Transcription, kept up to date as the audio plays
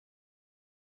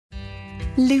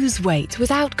Lose weight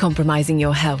without compromising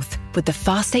your health with the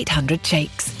Fast 800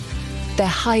 shakes. They're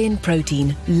high in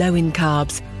protein, low in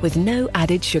carbs, with no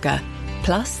added sugar.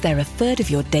 Plus, they're a third of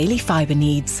your daily fibre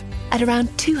needs. At around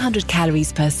 200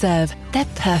 calories per serve, they're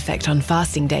perfect on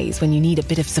fasting days when you need a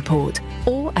bit of support,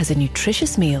 or as a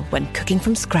nutritious meal when cooking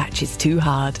from scratch is too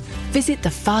hard. Visit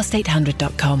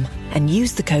thefast800.com and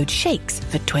use the code SHAKES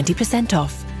for 20%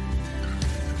 off.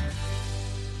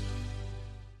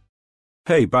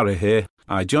 Hey, Barry here.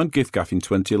 I joined giffgaff in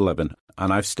 2011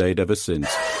 and I've stayed ever since.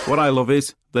 What I love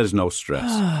is there's no stress.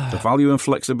 The value and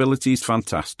flexibility is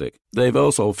fantastic. They've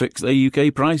also fixed their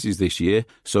UK prices this year,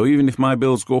 so even if my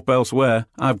bills go up elsewhere,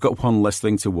 I've got one less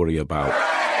thing to worry about.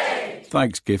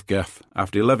 Thanks, giffgaff.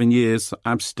 After 11 years,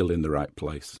 I'm still in the right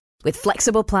place. With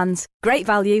flexible plans, great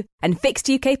value and fixed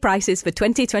UK prices for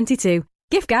 2022.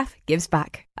 giffgaff gives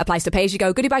back. Applies to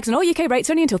pay-as-you-go goodie bags and all UK rates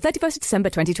only until 31st of December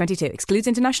 2022. Excludes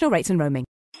international rates and roaming.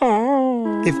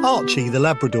 If Archie the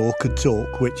Labrador could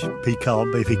talk, which he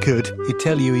can't, but if he could, he'd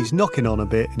tell you he's knocking on a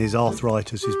bit and his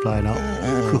arthritis is playing up.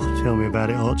 Tell me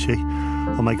about it, Archie.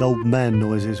 I make old man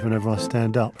noises whenever I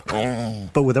stand up.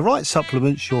 But with the right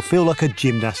supplements, you'll feel like a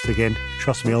gymnast again.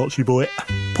 Trust me, Archie boy.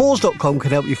 Paws.com can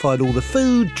help you find all the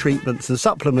food, treatments and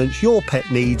supplements your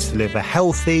pet needs to live a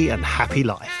healthy and happy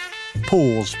life.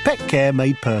 Paws, pet care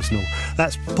made personal.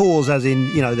 That's paws as in,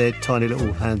 you know, their tiny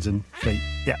little hands and feet.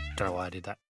 Yeah, don't know why I did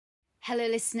that. Hello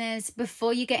listeners,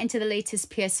 before you get into the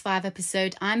latest PS5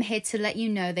 episode, I'm here to let you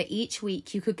know that each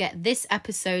week you could get this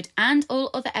episode and all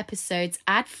other episodes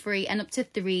ad-free and up to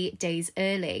 3 days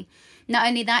early. Not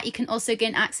only that, you can also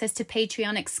gain access to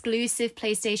Patreon exclusive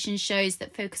PlayStation shows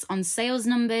that focus on sales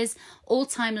numbers,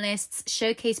 all-time lists,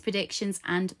 showcase predictions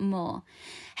and more.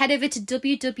 Head over to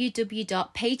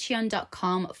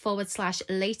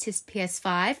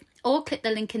www.patreon.com/latestps5 or click the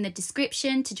link in the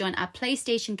description to join our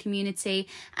PlayStation community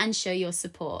and show your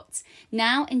support.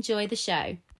 Now enjoy the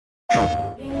show.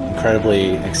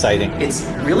 Incredibly exciting. It's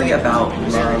really about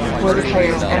love for the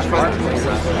players and for the players.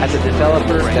 As a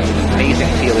developer, that's an amazing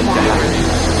feeling to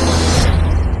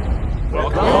have.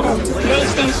 Welcome to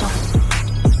PlayStation.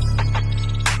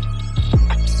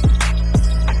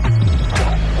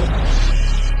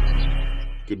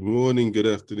 Good morning, good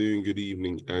afternoon, good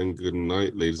evening, and good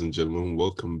night, ladies and gentlemen.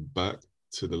 Welcome back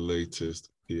to the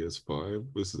latest PS5.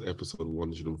 This is episode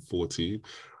 114.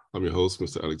 I'm your host,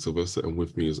 Mr. Alex Sylvester, and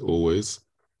with me, as always,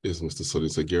 is Mr. Sonny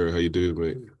Segura. How you doing,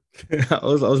 mate? I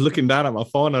was looking down at my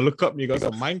phone. I look up and you got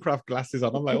some Minecraft glasses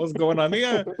on. I'm like, what's going on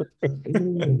here?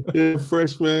 Yeah,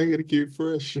 fresh, man. Gotta keep it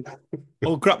fresh.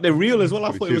 Oh, crap, they're real as well.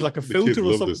 I thought it was like a filter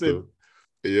or something.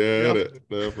 Yeah,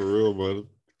 no, for real, man.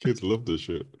 Kids love this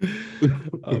shit.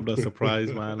 I'm not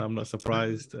surprised, man. I'm not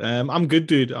surprised. I'm good,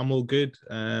 dude. I'm all good.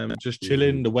 Just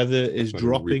chilling. The weather is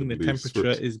dropping. The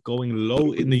temperature is going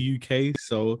low in the UK.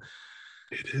 So,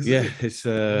 it's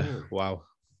wow.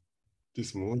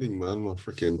 This morning, man, my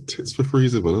freaking tits were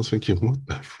freezing, man. I was thinking, what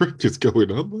the frick is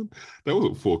going on, man? That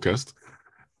wasn't forecast.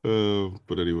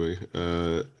 But anyway,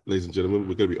 ladies and gentlemen,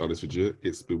 we're going to be honest with you.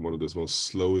 It's been one of the most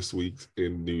slowest weeks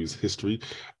in news history,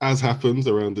 as happens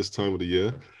around this time of the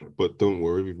year. But don't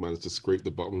worry, we've managed to scrape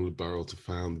the bottom of the barrel to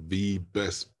find the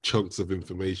best chunks of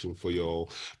information for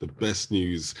y'all, the best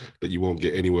news that you won't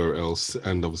get anywhere else.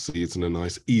 And obviously, it's in a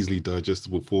nice, easily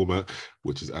digestible format,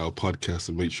 which is our podcast.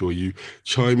 And make sure you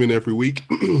chime in every week.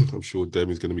 I'm sure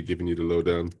Demi's going to be giving you the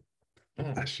lowdown.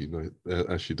 As she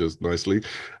does nicely.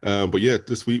 But yeah,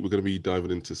 this week we're going to be diving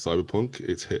into Cyberpunk.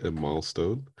 It's hit a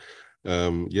milestone.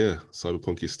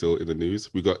 Cyberpunk is still in the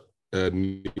news. We got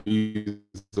news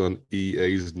on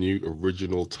EA's new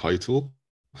original title.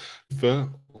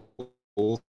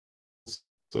 Also,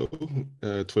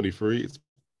 23, it's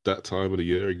that time of the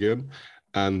year again.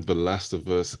 And The Last of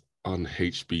Us on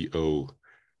HBO.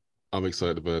 I'm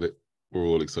excited about it. We're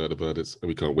all excited about it, and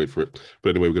we can't wait for it. But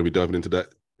anyway, we're going to be diving into that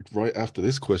right after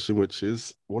this question, which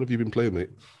is, what have you been playing,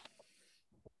 mate?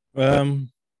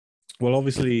 Well,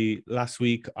 obviously, last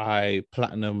week I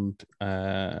platinumed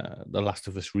The Last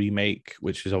of Us remake,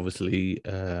 which is obviously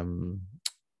a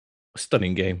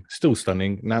stunning game, still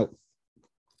stunning. Now,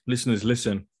 listeners,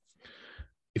 listen.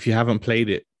 If you haven't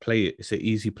played it, play it. It's an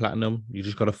easy platinum. You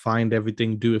just got to find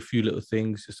everything, do a few little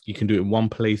things. You can do it in one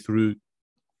playthrough,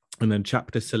 and then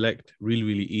chapter select. Really,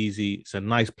 really easy. It's a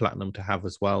nice platinum to have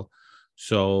as well.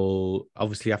 So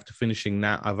obviously after finishing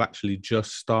that, I've actually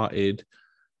just started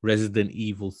Resident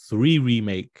Evil 3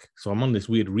 remake. So I'm on this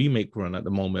weird remake run at the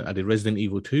moment. I did Resident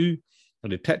Evil 2, I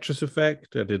did Tetris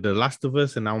Effect, I did The Last of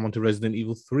Us, and now I'm on to Resident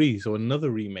Evil 3. So another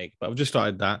remake, but I've just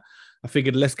started that. I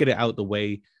figured let's get it out the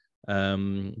way.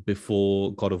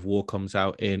 before God of War comes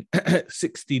out in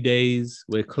 60 days.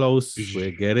 We're close.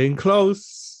 We're getting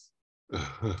close.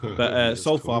 But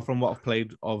so far, from what I've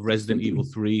played of Resident Evil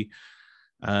 3,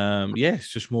 it's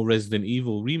just more Resident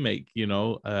Evil remake.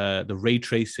 The ray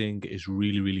tracing is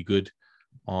really, really good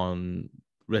on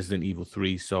Resident Evil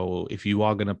 3. So if you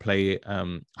are going to play it,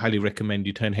 highly recommend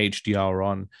you turn HDR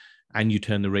on and you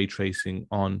turn the ray tracing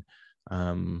on.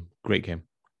 Great game.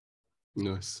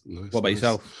 Nice. What about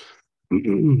yourself?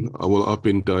 Well, I've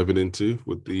been diving into,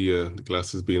 with the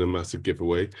glasses being a massive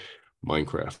giveaway,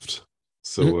 Minecraft.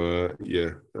 So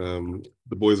the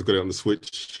boys have got it on the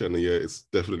Switch, and it's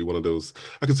definitely one of those.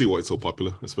 I can see why it's so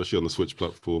popular, especially on the Switch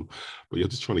platform. But I'm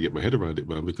just trying to get my head around it,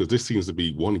 man, because this seems to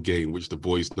be one game which the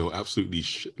boys know absolutely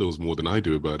knows more than I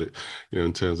do about it.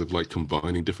 In terms of like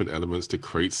combining different elements to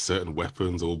create certain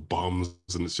weapons or bombs,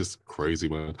 and it's just crazy,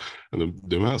 man. And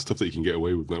the amount of stuff that you can get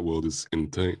away with in that world is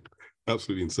insane,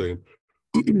 absolutely insane.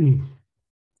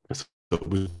 So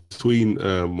between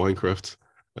Minecraft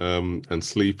and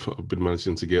sleep, I've been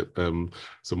managing to get some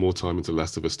more time into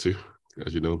Last of Us 2.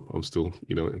 As you know, I'm still,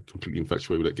 completely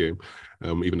infatuated with that game,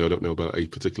 even though I don't know about a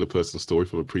particular person's story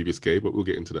from a previous game, but we'll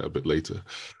get into that a bit later.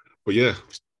 But yeah,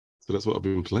 so that's what I've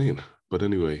been playing. But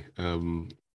anyway,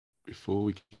 before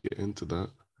we get into that,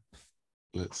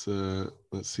 let's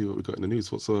see what we got in the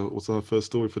news. What's our first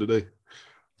story for today?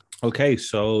 Okay,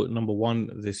 so number one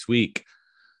this week,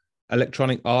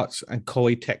 Electronic Arts and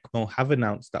Koei Tecmo have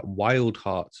announced that Wild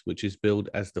Hearts, which is billed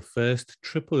as the first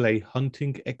AAA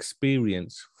hunting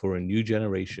experience for a new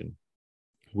generation,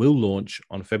 will launch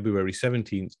on February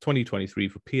 17th, 2023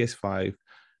 for PS5,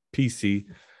 PC,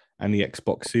 and the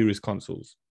Xbox Series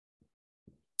consoles.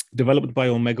 Developed by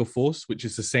Omega Force, which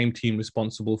is the same team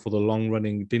responsible for the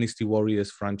long-running Dynasty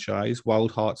Warriors franchise,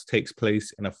 Wild Hearts takes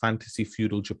place in a fantasy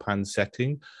feudal Japan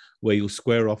setting where you'll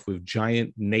square off with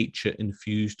giant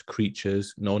nature-infused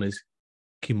creatures known as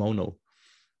kimono.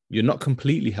 You're not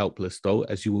completely helpless, though,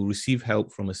 as you will receive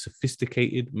help from a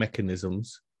sophisticated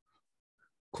mechanisms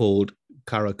called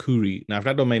karakuri. Now, if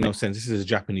that don't make no sense, this is a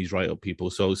Japanese write-up,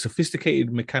 people. So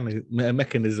sophisticated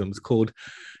mechanisms called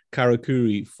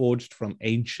karakuri forged from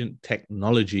ancient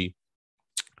technology.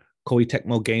 Koei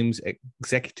Tecmo Games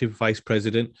Executive Vice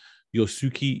President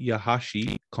Yosuke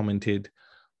Yahashi commented,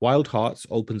 Wild Hearts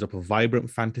opens up a vibrant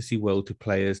fantasy world to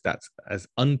players that's as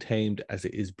untamed as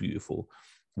it is beautiful.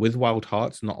 With Wild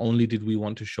Hearts, not only did we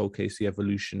want to showcase the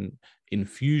evolution in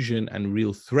fusion and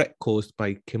real threat caused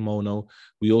by kimono,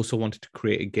 we also wanted to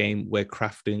create a game where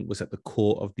crafting was at the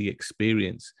core of the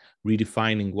experience,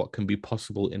 redefining what can be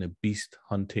possible in a beast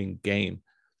hunting game.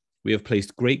 We have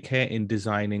placed great care in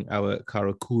designing our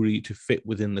karakuri to fit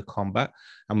within the combat,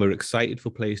 and we're excited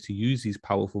for players to use these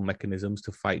powerful mechanisms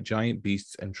to fight giant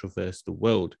beasts and traverse the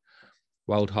world.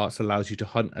 Wild Hearts allows you to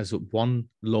hunt as one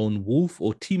lone wolf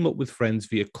or team up with friends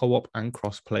via co-op and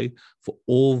crossplay for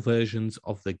all versions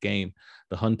of the game.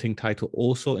 The hunting title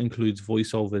also includes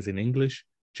voiceovers in English,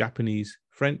 Japanese,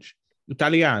 French,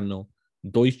 Italiano,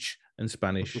 Deutsch, and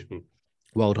Spanish.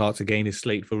 Wild Hearts again is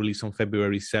slated for release on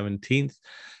February 17th.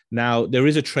 Now, there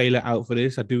is a trailer out for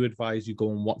this. I do advise you go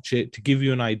and watch it to give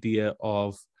you an idea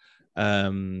of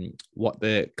what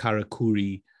the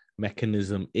karakuri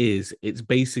mechanism is. It's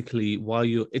basically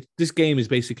this game is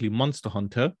basically Monster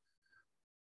Hunter,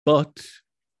 but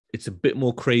it's a bit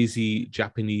more crazy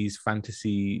Japanese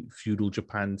fantasy feudal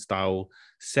Japan style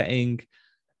setting,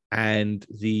 and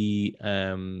the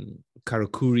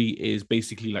karakuri is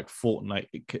basically like Fortnite.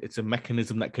 It's a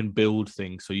mechanism that can build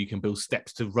things, so you can build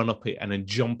steps to run up it and then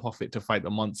jump off it to fight the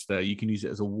monster. You can use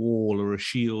it as a wall or a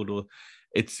shield, or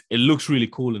it looks really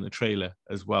cool in the trailer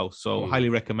as well. So highly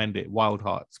recommend it, Wild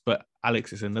Hearts. But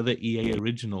Alex, it's another EA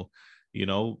original,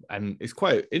 and it's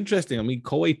quite interesting. I mean,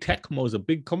 Koei Tecmo is a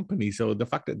big company, so the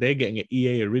fact that they're getting an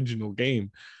EA original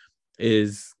game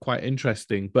is quite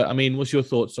interesting. But I mean, what's your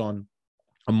thoughts on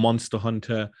a Monster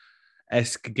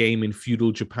Hunter-esque game in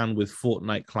feudal Japan with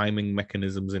Fortnite climbing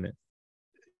mechanisms in it?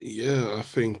 Yeah, I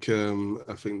think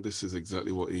this is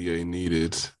exactly what EA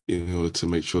needed in order to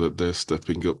make sure that they're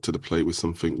stepping up to the plate with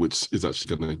something which is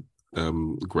actually going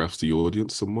to grasp the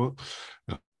audience somewhat.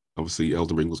 Obviously,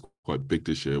 Elden Ring was quite big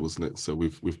this year, wasn't it? So we're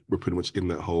pretty much in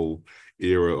that whole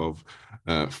era of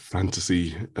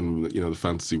fantasy and the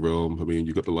fantasy realm. I mean,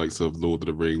 you've got the likes of Lord of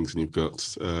the Rings, and you've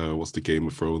got what's the Game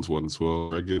of Thrones one as well,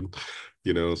 Dragon.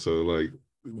 So like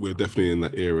we're definitely in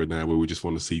that era now where we just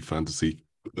want to see fantasy.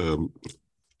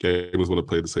 Gamers want to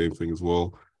play the same thing as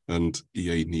well, and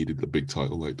EA needed a big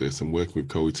title like this. And working with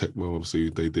Koei Tecmo, obviously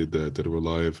they did Dead or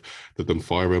Alive, they've done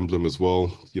Fire Emblem as well.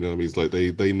 What I mean? It's like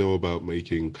they know about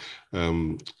making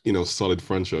solid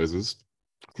franchises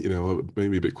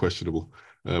maybe a bit questionable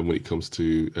when it comes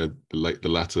to the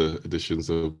latter editions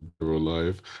of Dead or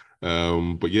Alive.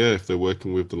 But yeah, if they're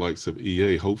working with the likes of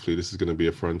EA, hopefully this is going to be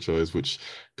a franchise which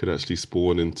could actually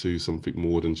spawn into something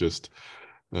more than just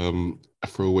a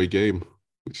throwaway game,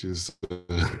 which has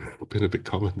been a bit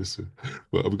common this year.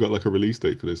 But have we got like a release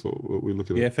date for this? What are we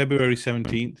looking at? Yeah, February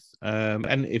 17th.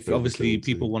 And if February obviously 17th.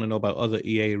 people want to know about other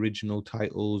EA original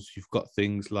titles, you've got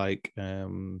things like I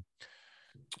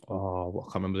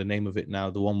can't remember the name of it now.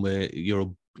 The one where you're a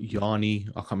Yanni,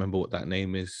 I can't remember what that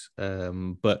name is.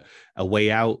 But A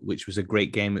Way Out, which was a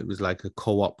great game. It was like a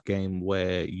co-op game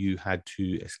where you had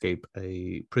to escape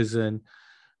a prison.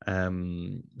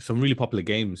 Some really popular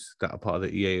games that are part of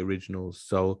the EA originals.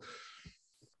 So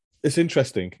it's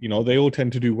interesting. They all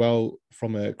tend to do well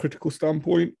from a critical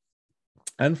standpoint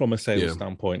and from a sales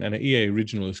standpoint. And an EA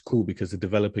original is cool because the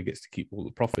developer gets to keep all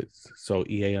the profits. So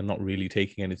EA are not really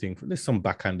taking anything from. There's some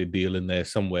backhanded deal in there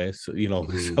somewhere. So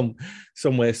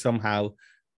somewhere somehow.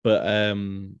 But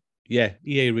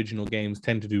EA original games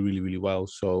tend to do really, really well.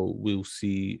 So we'll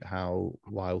see how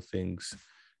Wild Things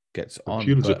gets on.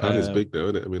 Feudal Japan is big though,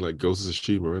 isn't it? I mean, like Ghost of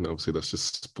Tsushima, and obviously that's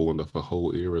just spawned off a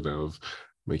whole era now of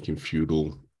making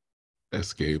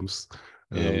feudal-esque games.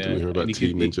 Did we hear about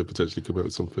Team Ninja potentially come out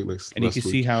with something next? And you can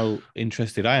see how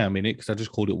interested I am in it because I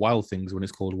just called it Wild Things when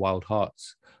it's called Wild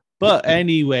Hearts. But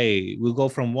anyway, we'll go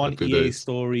from one EA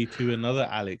story to another.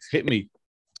 Alex, hit me.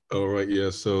 All right, yeah.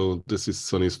 So this is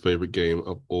Sonny's favorite game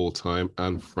of all time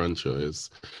and franchise.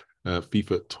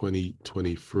 FIFA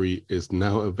 2023 is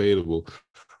now available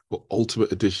for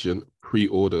Ultimate Edition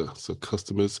pre-order. So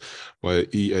customers via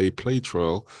EA Play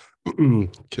Trial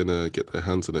can get their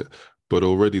hands on it. But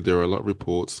already there are a lot of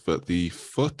reports that the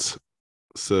FUT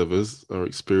servers are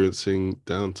experiencing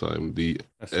downtime. The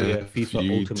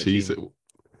FIFA Ultimate Team.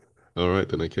 All right,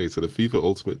 then. Okay, so the FIFA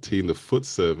Ultimate Team, the FUT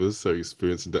servers are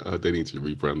experiencing that. They need to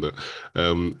rebrand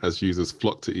that as users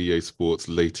flock to EA Sports'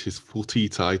 latest footy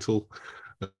title.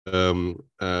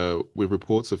 With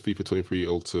reports of FIFA 23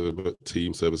 Ultimate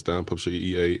Team servers down, publisher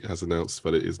EA has announced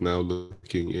that it is now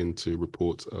looking into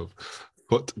reports of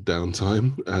FUT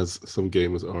downtime as some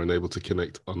gamers are unable to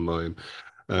connect online.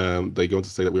 They go on to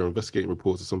say that we are investigating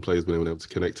reports of some players being unable to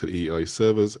connect to EA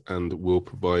servers and will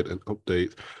provide an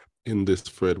update in this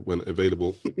thread when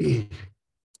available. The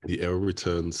error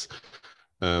returns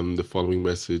the following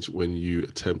message when you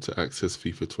attempt to access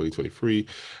FIFA 2023.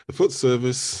 The FUT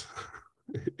service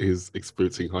is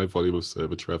experiencing high volume of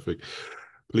server traffic.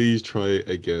 Please try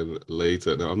again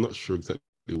later. Now, I'm not sure exactly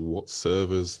what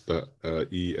servers that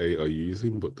EA are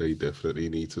using, but they definitely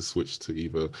need to switch to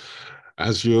either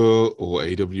Azure or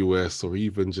AWS or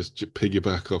even just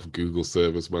piggyback off Google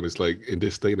servers, man. It's like in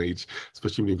this day and age,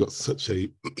 especially when you've got such a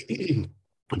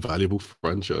valuable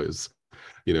franchise,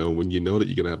 when you know that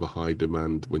you're going to have a high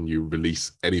demand when you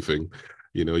release anything,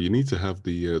 you need to have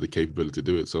the capability to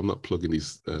do it. So I'm not plugging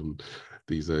these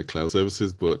cloud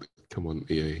services, but come on,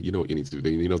 EA, you know what you need to do.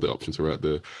 You know the options are out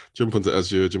there. Jump onto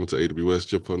Azure, jump onto AWS,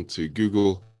 jump onto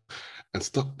Google, and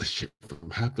stop the shit from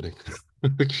happening.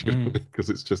 Because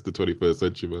it's just the 21st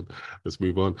century, man. Let's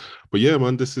move on. But yeah,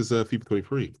 man, this is FIFA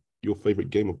 23, your favorite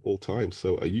game of all time.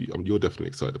 So you're definitely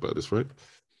excited about this, right?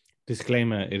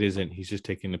 Disclaimer, it isn't. He's just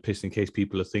taking the piss in case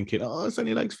people are thinking, oh,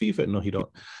 Sonny likes FIFA. No, he don't.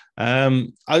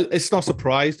 It's not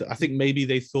surprised. I think maybe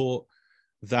they thought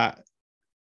that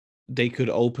they could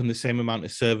open the same amount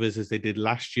of servers as they did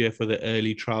last year for the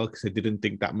early trial because they didn't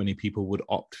think that many people would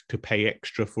opt to pay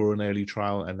extra for an early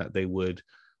trial and that they would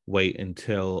wait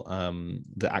until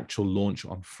the actual launch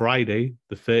on Friday,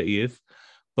 the 30th.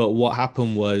 But what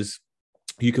happened was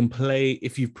you can play,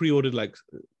 if you've pre-ordered like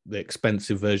the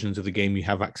expensive versions of the game, you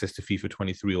have access to FIFA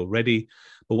 23 already.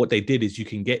 But what they did is you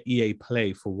can get EA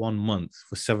Play for 1 month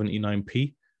for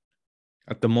 79p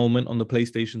at the moment on the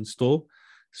PlayStation Store.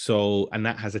 So, and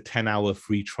that has a 10-hour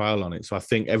free trial on it. So I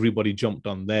think everybody jumped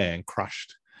on there and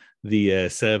crashed the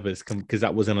servers because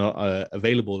that wasn't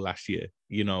available last year,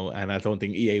 and I don't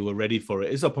think EA were ready for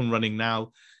it. It's up and running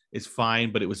now. It's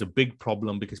fine, but it was a big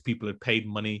problem because people had paid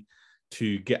money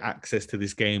to get access to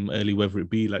this game early, whether it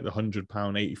be like the £100,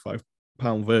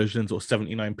 £85 versions or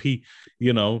 79p,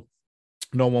 no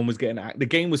one was getting the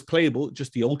game was playable,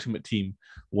 just the Ultimate Team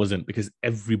wasn't because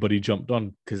everybody jumped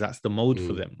on because that's the mode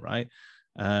for them, right?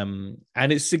 And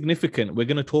it's significant. We're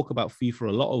going to talk about FIFA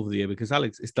a lot over the year because,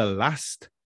 Alex, it's the last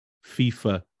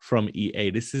FIFA from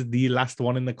EA. This is the last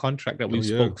one in the contract that we've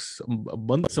spoke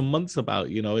months and months about.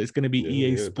 It's going to be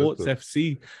EA Sports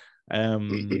FC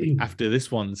after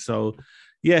this one. So,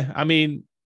 yeah, I mean,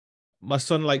 my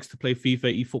son likes to play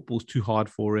FIFA. eFootball's too hard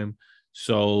for him.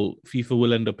 So FIFA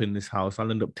will end up in this house.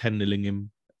 I'll end up 10-0ing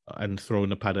him and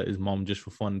throwing a pad at his mom just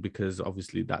for fun, because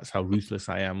obviously that's how ruthless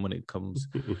I am when it comes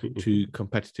to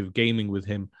competitive gaming with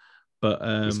him. But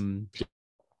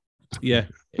yeah,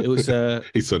 it was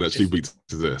his son actually beats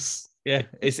his ass. Yeah,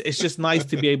 it's just nice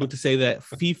to be able to say that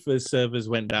FIFA's servers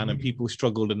went down and people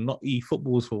struggled, and not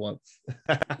eFootball's for once.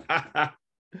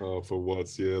 Oh, for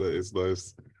once, yeah, that is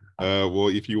nice. Well,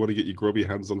 if you want to get your grubby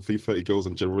hands on FIFA, it goes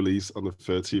on general release on the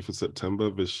 30th of September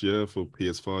this year for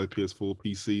PS5, PS4,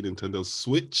 PC, Nintendo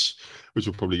Switch, which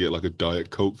will probably get like a Diet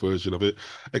Coke version of it,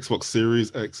 Xbox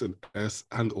Series X and S,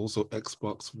 and also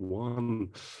Xbox One.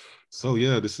 So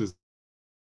yeah, this is.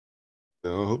 I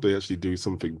hope they actually do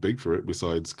something big for it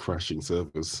besides crashing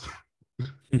servers.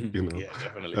 You know. Yeah,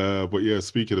 definitely. But yeah,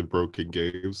 speaking of broken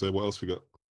games, what else we got?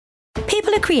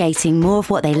 People are creating more of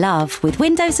what they love with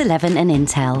Windows 11 and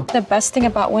Intel. The best thing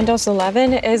about Windows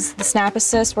 11 is the Snap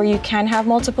Assist, where you can have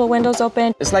multiple windows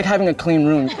open. It's like having a clean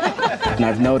room. And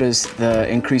I've noticed the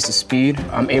increase of speed.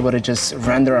 I'm able to just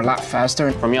render a lot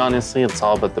faster. For me, honestly, it's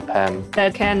all about the pen.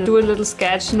 That can do a little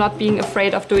sketch, not being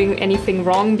afraid of doing anything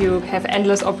wrong. You have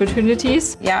endless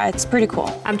opportunities. Yeah, it's pretty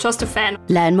cool. I'm just a fan.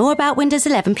 Learn more about Windows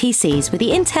 11 PCs with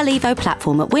the Intel Evo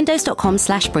platform at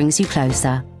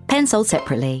windows.com/brings-you-closer. Pen sold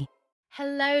separately.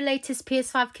 Hello, latest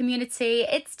PS5 community.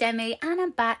 It's Demi, and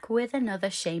I'm back with another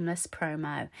shameless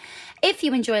promo. If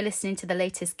you enjoy listening to the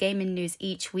latest gaming news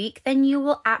each week, then you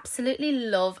will absolutely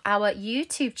love our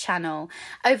YouTube channel.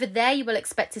 Over there, you will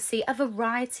expect to see a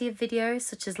variety of videos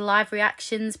such as live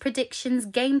reactions, predictions,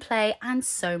 gameplay, and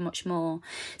so much more.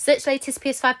 Search latest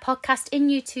PS5 podcast in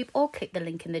YouTube or click the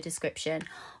link in the description.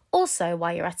 Also,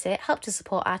 while you're at it, help to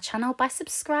support our channel by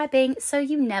subscribing so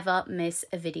you never miss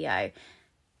a video.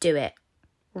 Do it.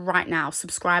 Right now.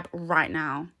 Subscribe right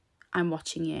now. I'm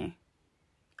watching you.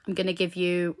 I'm going to give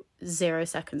you 0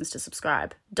 seconds to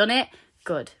subscribe. Done it?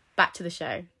 Good. Back to the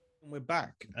show. We're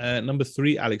back. Number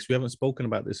 3, Alex. We haven't spoken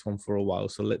about this one for a while,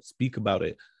 so let's speak about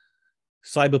it.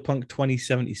 Cyberpunk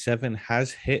 2077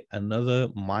 has hit another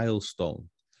milestone.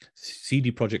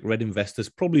 CD Projekt Red investors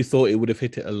probably thought it would have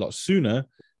hit it a lot sooner,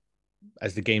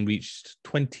 as the game reached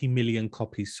 20 million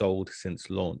copies sold since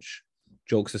launch.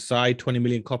 Jokes aside, 20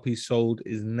 million copies sold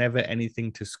is never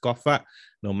anything to scoff at,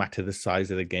 no matter the size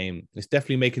of the game. It's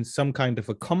definitely making some kind of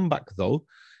a comeback, though,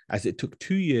 as it took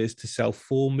 2 years to sell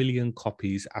 4 million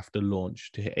copies after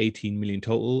launch to hit 18 million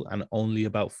total, and only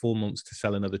about 4 months to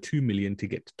sell another 2 million to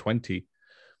get to 20.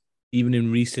 Even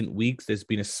in recent weeks, there's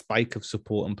been a spike of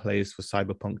support and players for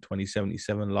Cyberpunk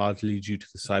 2077, largely due to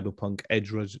the Cyberpunk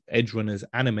Edgerunners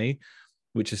anime,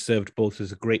 which has served both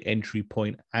as a great entry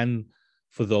point and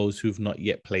for those who've not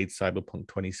yet played Cyberpunk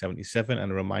 2077,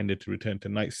 and a reminder to return to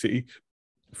Night City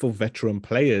for veteran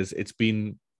players. It's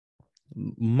been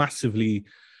massively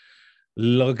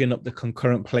logging up the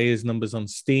concurrent players numbers on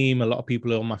Steam. A lot of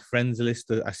people are on my friends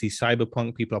list. I see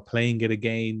Cyberpunk, people are playing it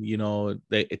again. You know,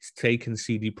 it's taken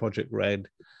CD Projekt Red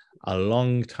a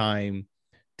long time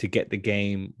to get the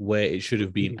game where it should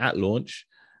have been at launch.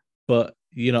 But,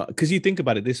 you know, because you think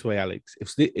about it this way, Alex,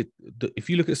 if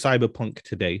you look at Cyberpunk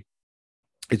today,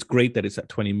 it's great that it's at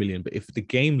 20 million, but if the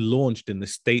game launched in the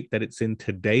state that it's in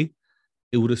today,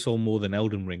 it would have sold more than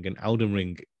Elden Ring. And Elden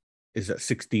Ring is at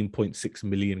 16.6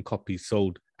 million copies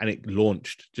sold, and it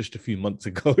launched just a few months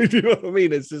ago. Do you know what I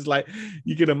mean? It's just like,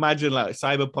 you can imagine like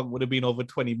Cyberpunk would have been over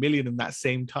 20 million in that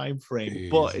same time frame.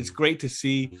 But it's great to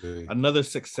see another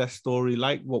success story,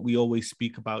 like what we always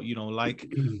speak about, you know,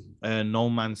 like No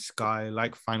Man's Sky,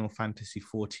 like Final Fantasy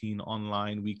 14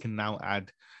 Online. We can now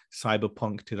add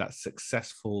Cyberpunk to that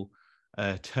successful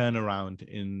turnaround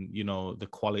in, you know, the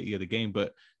quality of the game.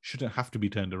 But shouldn't have to be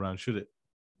turned around, should it?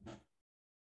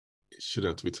 It should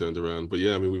have to be turned around. But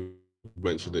yeah, I mean, we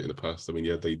mentioned it in the past. I mean,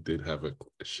 yeah, they did have a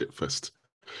shit fest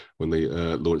when they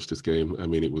launched this game. I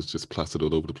mean, it was just plastered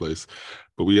all over the place.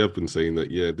 But we have been saying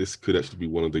that, yeah, this could actually be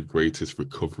one of the greatest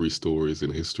recovery stories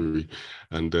in history.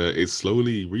 And it's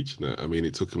slowly reaching that. I mean,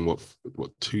 it took them, what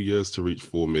 2 years to reach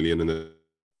 4 million, and then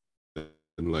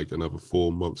like another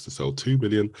 4 months to sell 2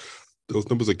 million. Those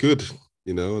numbers are good,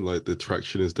 you know, and like the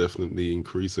traction is definitely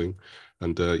increasing.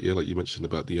 And yeah, like you mentioned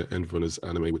about the Edgerunners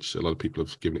anime, which a lot of people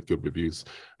have given it good reviews.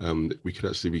 We could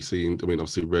actually be seeing, I mean,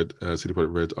 obviously CD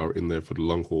Projekt Red are in there for the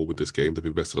long haul with this game. They've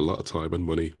invested a lot of time and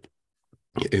money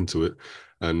into it.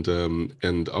 And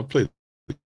I've played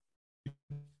the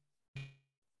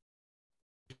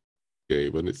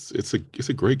game, and it's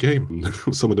a great game.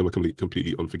 Some of them are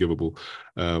completely unforgivable.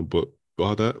 But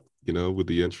bar that, you know, with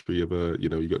the entry of you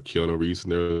know, you got Keanu Reeves in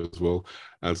there as well,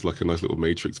 adds like a nice little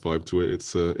Matrix vibe to it.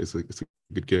 It's a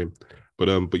good game.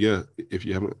 But yeah, if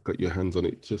you haven't got your hands on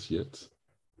it just yet,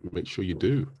 make sure you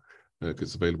do, because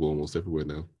it's available almost everywhere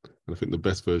now. And I think the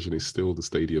best version is still the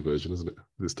Stadia version, isn't it?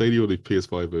 The Stadia or the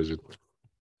PS5 version?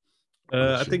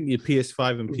 I think your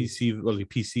PS5 and PC, well, your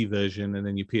PC version, and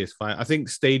then your PS5. I think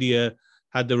Stadia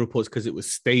had the reports because it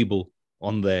was stable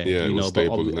on there, yeah, you know,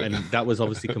 stable, and that was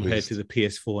obviously compared to the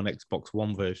PS4 and Xbox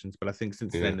One versions. But I think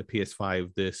since then, the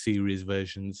PS5, the series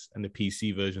versions, and the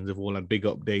PC versions have all had big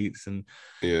updates, and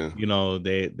you know,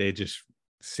 they're just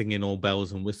singing all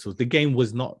bells and whistles. The game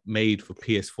was not made for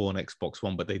PS4 and Xbox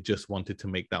One, but they just wanted to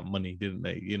make that money, didn't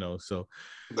they? You know, so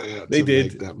they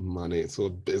did make that money. It's all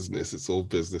business. It's all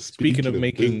business. Speaking of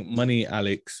making money,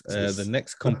 Alex, the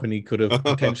next company could have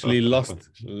potentially lost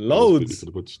loads.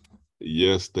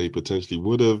 Yes, they potentially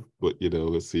would have, but you know,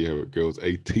 let's see how it goes.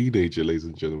 A teenager, ladies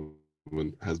and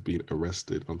gentlemen, has been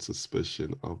arrested on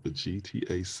suspicion of a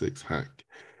GTA 6 hack.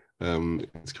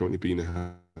 It's currently being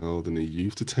held in a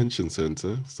youth detention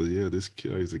center. So yeah, this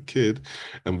guy is a kid,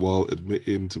 and while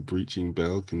admitting to breaching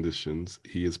bail conditions,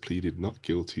 he has pleaded not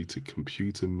guilty to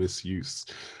computer misuse.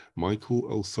 Michael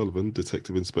O'Sullivan,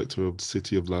 Detective Inspector of the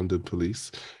City of London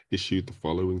Police, issued the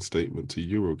following statement to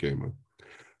Eurogamer.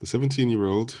 The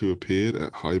 17-year-old who appeared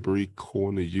at Highbury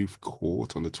Corner Youth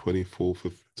Court on the 24th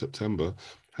of September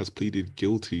has pleaded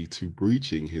guilty to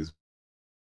breaching his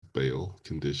bail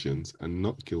conditions and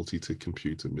not guilty to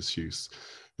computer misuse.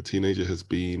 The teenager has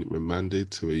been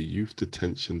remanded to a youth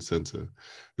detention center.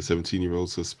 The 17-year-old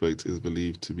suspect is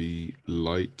believed to be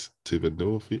linked to the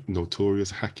notorious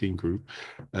hacking group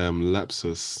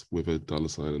Lapsus, with a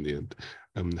 $sign on the end,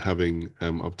 having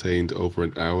obtained over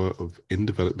an hour of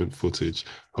in-development footage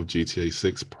of GTA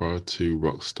 6 prior to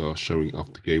Rockstar showing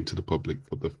off the game to the public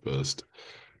for the first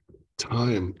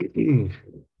time.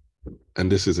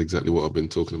 And this is exactly what I've been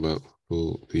talking about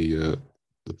for the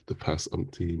past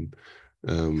umpteen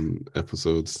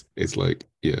episodes. It's like,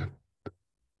 yeah,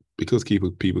 because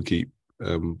people keep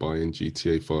buying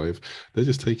GTA 5, they're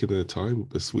just taking their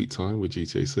sweet time with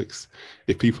GTA 6.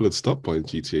 If people had stopped buying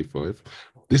GTA 5,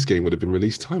 this game would have been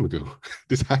released time ago.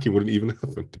 This hacking wouldn't even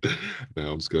happen.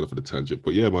 Now I'm just going off on a tangent,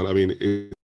 but yeah, man. I mean,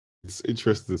 it's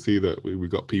interesting to see that we've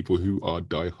got people who are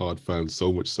diehard fans,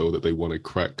 so much so that they want to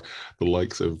crack the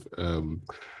likes of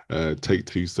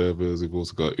Take-Two servers. We've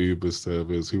also got Uber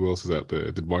servers. Who else is out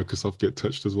there? Did Microsoft get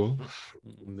touched as well?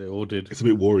 They all did. It's a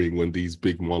bit worrying when these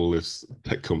big monoliths,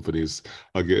 tech companies,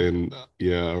 are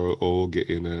all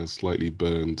getting slightly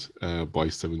burned by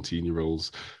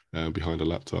 17-year-olds behind a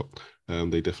laptop.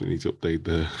 They definitely need to update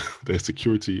their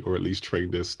security, or at least train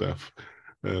their staff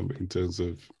in terms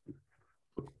of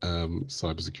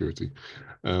cybersecurity.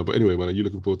 But anyway, man, are you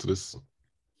looking forward to this?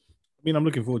 I mean, I'm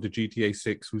looking forward to GTA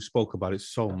 6. We spoke about it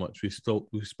so much.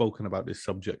 We've spoken about this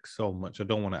subject so much. I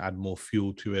don't want to add more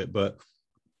fuel to it, but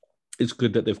it's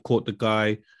good that they've caught the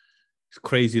guy. It's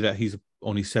crazy that he's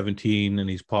only 17 and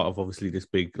he's part of obviously this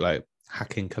big like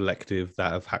hacking collective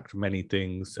that have hacked many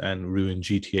things and ruined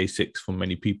GTA 6 for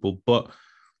many people. But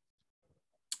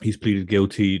he's pleaded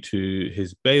guilty to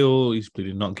his bail. He's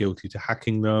pleaded not guilty to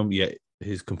hacking them. Yet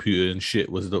his computer and shit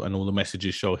and all the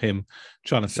messages show him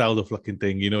trying to sell the fucking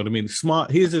thing. You know what I mean?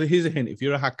 Smart. Here's a hint. If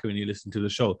you're a hacker and you listen to the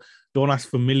show, don't ask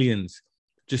for millions.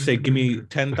 Just say, give me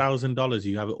 $10,000.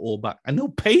 You have it all back. And they'll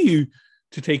pay you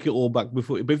to take it all back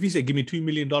before. But if you say, give me $2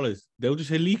 million, they'll just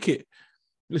say, leak it.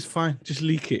 It's fine. Just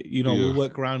leak it. You know, we'll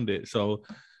work around it. So,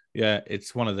 yeah,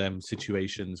 it's one of them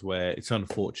situations where it's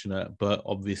unfortunate, but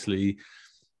obviously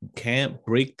can't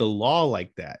break the law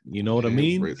like that. You know what I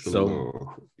mean?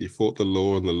 So you fought the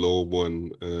law and the law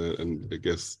won. And I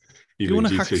guess if you want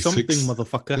to hack something,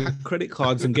 motherfucker, hack credit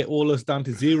cards and get all us down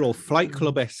to zero. Fight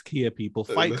Club-esque here, people.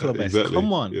 Fight Club-esque. Exactly.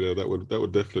 Come on. You know, that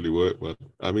would definitely work, man.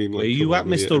 I mean, like, where you at,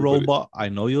 Mr. Robot? I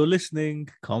know you're listening.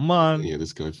 Come on. Yeah,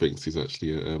 this guy thinks he's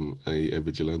actually a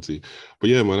vigilante.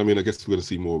 But yeah, man, I mean, I guess we're going to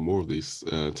see more and more of these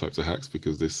types of hacks,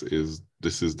 because this is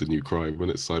the new crime. When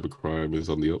it's cybercrime is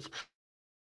on the up.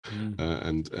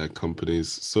 And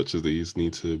companies such as these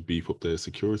need to beef up their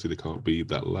security. They can't be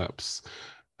that lax.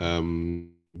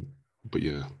 But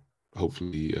yeah,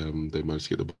 hopefully they manage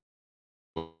to get the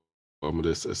bottom of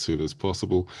this as soon as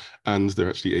possible, and they're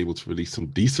actually able to release some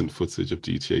decent footage of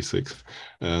GTA 6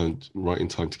 right in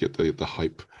time to get the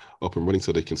hype up and running,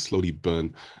 so they can slowly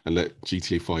burn and let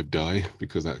GTA 5 die,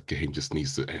 because that game just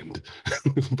needs to end.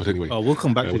 But anyway, we'll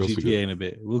come back to GTA in a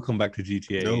bit. We'll come back to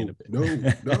GTA in a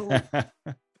bit. No.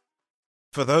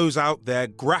 For those out there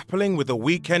grappling with a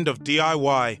weekend of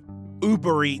DIY,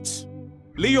 Uber Eats,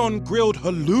 Leon grilled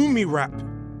halloumi wrap,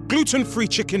 gluten-free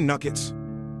chicken nuggets,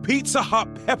 Pizza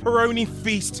Hut pepperoni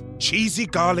feast, cheesy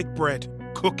garlic bread,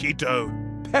 cookie dough,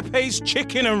 Pepe's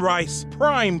chicken and rice,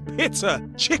 prime pita,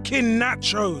 chicken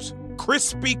nachos,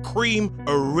 Krispy Kreme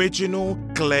original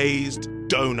glazed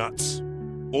donuts.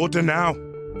 Order now.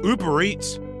 Uber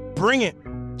Eats. Bring it.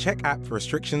 Check app for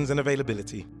restrictions and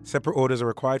availability. Separate orders are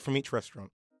required from each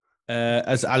restaurant.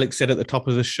 As Alex said at the top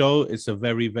of the show, it's a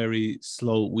very, very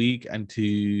slow week. And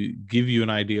to give you an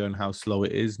idea on how slow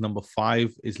it is, number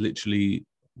 5 is literally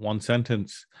one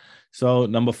sentence. So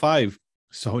number 5,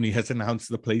 Sony has announced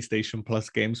the PlayStation Plus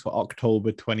games for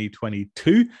October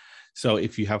 2022. So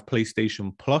if you have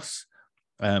PlayStation Plus,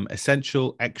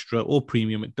 Essential, Extra, or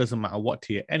Premium, it doesn't matter what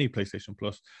tier, any PlayStation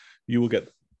Plus, you will get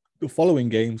the following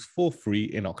games for free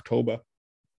in October.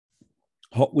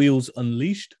 Hot Wheels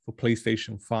Unleashed for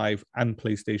PlayStation 5 and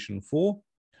PlayStation 4.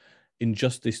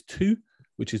 Injustice 2,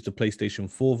 which is the PlayStation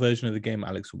 4 version of the game.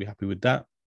 Alex will be happy with that.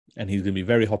 And he's going to be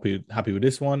very happy with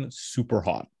this one. Super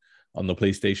Hot on the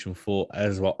PlayStation 4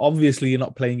 as well. Obviously, you're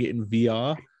not playing it in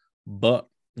VR, but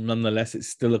nonetheless, it's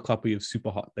still a copy of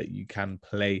Super Hot that you can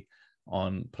play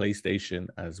on PlayStation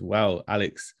as well.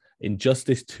 Alex,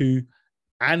 Injustice 2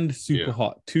 and Super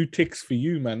Hot. 2 ticks for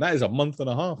you, man. That is a month and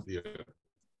a half. Yeah.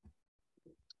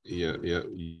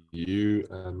 You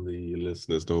and the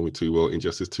listeners know me too well.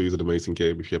 Injustice 2 is an amazing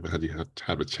game. If you ever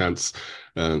had a chance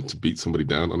to beat somebody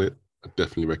down on it, I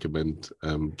definitely recommend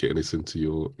getting this into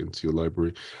your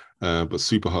library. But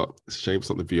Super Hot, it's a shame it's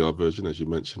not the VR version, as you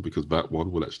mentioned, because that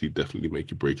one will actually definitely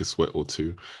make you break a sweat or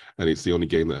two. And it's the only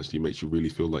game that actually makes you really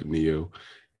feel like Neo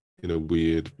in a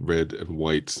weird red and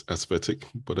white aesthetic.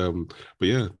 But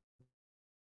yeah.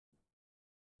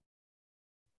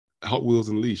 Hot Wheels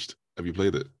Unleashed. Have you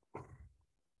played it?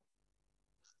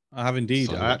 I have indeed.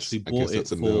 So I actually bought it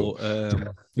for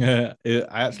I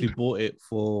actually bought it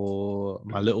for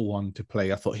my little one to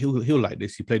play. I thought he'll like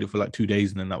this. He played it for like 2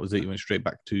 days and then that was it. He went straight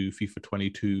back to FIFA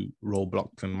 22,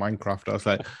 Roblox, and Minecraft. I was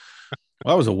like,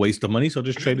 well, that was a waste of money, so I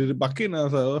just traded it back in. I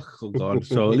was like, oh god.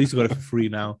 So at least I got it for free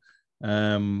now.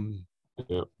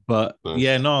 But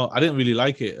yeah, no, I didn't really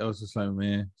like it. I was just like,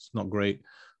 man, it's not great.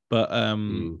 But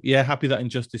yeah, happy that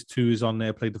Injustice 2 is on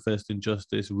there. Played the first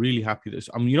Injustice. Really happy that.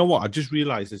 You know what? I just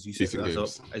realized as you said,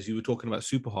 as you were talking about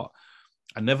Super Hot,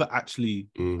 I never actually,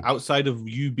 outside of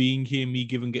you being here, me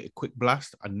giving it a quick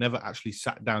blast, I never actually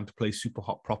sat down to play Super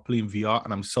Hot properly in VR,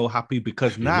 and I'm so happy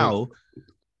because now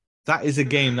that is a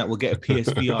game that will get a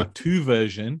PSVR 2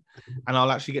 version, and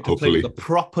I'll actually get to play with the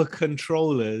proper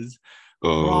controllers.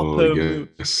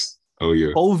 Yes. Oh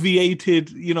yeah,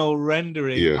 foveated,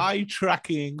 rendering, eye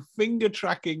tracking, finger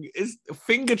tracking.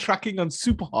 Finger tracking on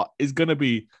Super Hot is gonna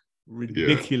be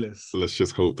ridiculous. Yeah. Let's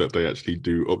just hope that they actually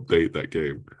do update that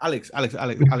game. Alex,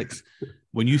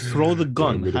 when you throw the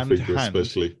gun hand to hand,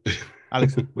 especially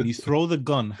Alex, when you throw the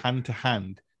gun hand to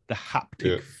hand, the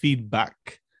haptic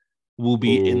feedback will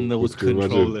be in those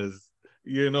controllers.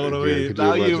 You know what I mean?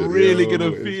 Now you're really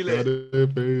gonna feel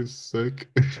it. Sick.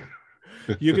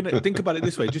 You're gonna think about it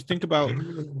this way. Just think about,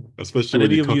 especially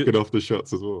when you're cocking off the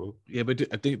shots as well. Yeah, but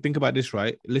think about this,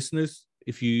 right, listeners?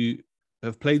 If you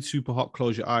have played Super Hot,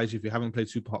 close your eyes. If you haven't played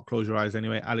Super Hot, close your eyes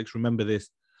anyway. Alex, remember this.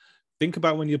 Think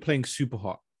about when you're playing Super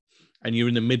Hot and you're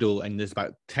in the middle and there's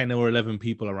about 10 or 11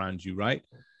 people around you, right?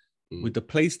 With the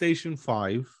PlayStation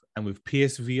 5 and with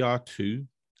PSVR 2,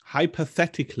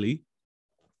 hypothetically,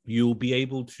 you'll be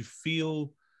able to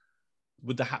feel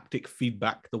with the haptic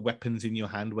feedback, the weapons in your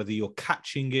hand, whether you're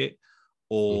catching it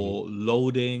or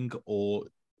loading or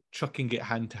chucking it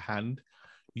hand to hand,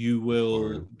 you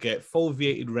will get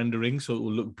foveated rendering, so it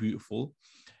will look beautiful.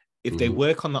 If they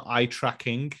work on the eye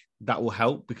tracking, that will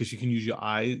help because you can use your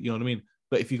eye, you know what I mean?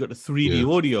 But if you've got the 3D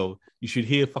audio, you should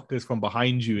hear fuckers from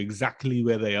behind you exactly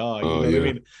where they are. You know what I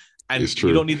mean? And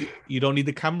you don't need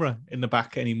the camera in the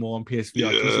back anymore on PSVR.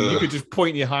 So you could just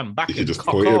point your hand back. You can just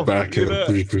point it back without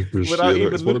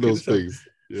even it's one of those things.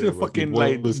 It's a fucking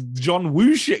like John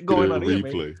Woo shit going on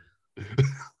here,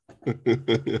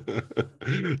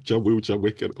 John Woo, John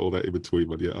Wick, and all that in between.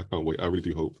 But yeah, I can't wait. I really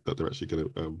do hope that they're actually going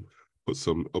to put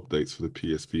some updates for the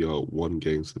PSVR 1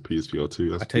 games to the PSVR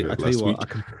 2. I tell you what,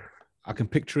 I can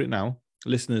picture it now.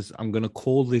 Listeners, I'm going to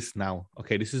call this now.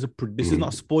 Okay, this is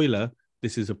not a spoiler.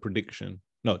 This is a prediction.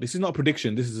 No, this is not a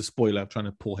prediction. This is a spoiler. I'm trying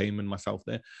to Paul Heyman myself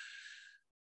there.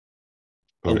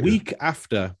 A week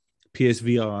after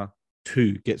PSVR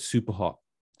 2 gets Super Hot,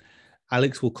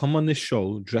 Alex will come on this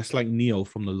show dressed like Neo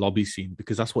from the lobby scene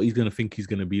because that's what he's going to think he's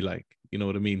going to be like. You know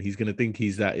what I mean? He's going to think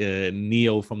he's that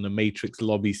Neo from the Matrix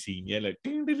lobby scene. Yeah, like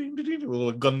ding, ding, ding, ding, all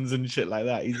the guns and shit like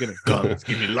that. He's going to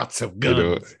give me lots of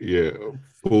guns.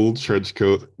 Full trench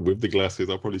coat with the glasses.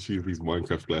 I'll probably choose these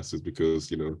Minecraft glasses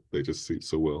because, they just suit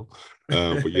so well.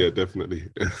 But yeah, definitely.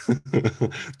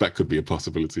 That could be a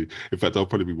possibility. In fact, I'll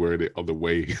probably be wearing it on the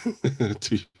way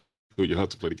to you have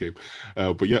to play the game.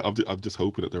 But yeah, I'm just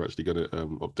hoping that they're actually going to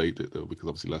update it though, because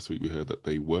obviously last week we heard that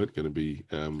they weren't going to be.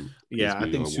 Yeah, I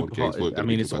think Superhot. I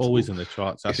mean, it's always in the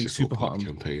charts. I think Superhot and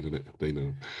campaign, isn't it? They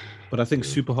know. But I think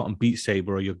Superhot and Beat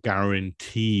Saber are your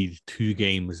guaranteed 2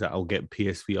 games that will get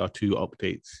PSVR 2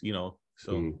 updates. You know,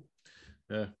 so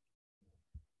yeah.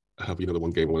 I have another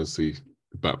one game I want to see.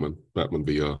 Batman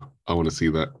VR. I want to see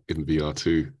that in VR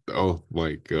too. Oh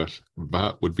my gosh,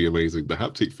 that would be amazing. The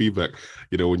haptic feedback,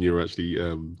 you know, when you're actually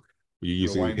you're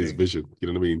using his vision, you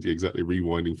know what I mean? Exactly,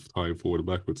 rewinding time forward and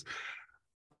backwards.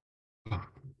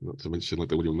 Not to mention like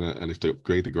the audio on that, and if they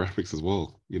upgrade the graphics as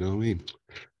well, you know what I mean?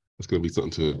 That's going to be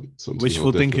something to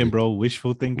wishful thinking, bro.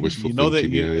 Wishful thinking. Wishful you know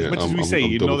thinking, that. As much as we say,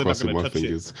 you know they're not going to touch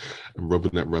it. I'm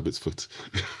rubbing that rabbit's foot.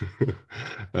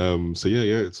 So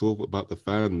yeah, it's all about the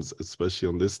fans, especially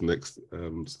on this next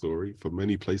story. For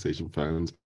many PlayStation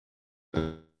fans,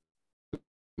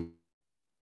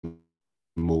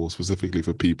 more specifically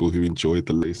for people who enjoyed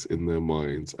the latest in their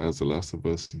minds as The Last of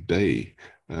Us Day.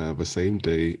 The same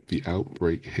day the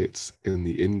outbreak hits in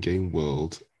the in-game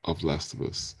world of Last of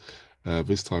Us.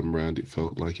 This time around, it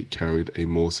felt like it carried a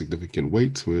more significant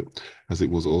weight to it, as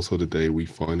it was also the day we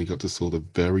finally got to see the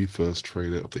very first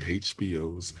trailer of the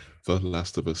HBO's The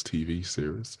Last of Us TV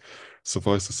series.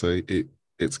 Suffice to say,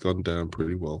 it's gone down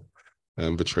pretty well.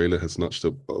 The trailer has notched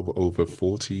up over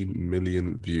 14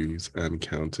 million views and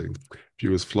counting.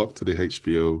 Viewers flocked to the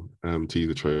HBO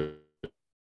teaser trailer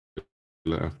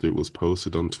after it was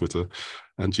posted on Twitter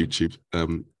and YouTube,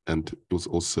 and it was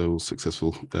also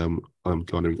successful,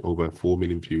 garnering over 4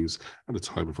 million views at the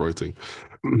time of writing.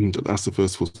 The Last of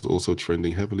Us was also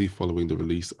trending heavily following the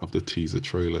release of the teaser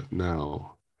trailer.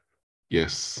 Now,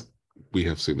 yes, we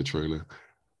have seen the trailer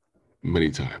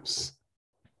many times.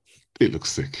 It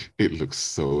looks sick. It looks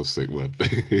so sick, man.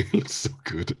 It looks so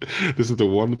good. This is the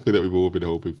one thing that we've all been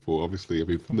hoping for. Obviously, I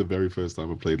mean, from the very first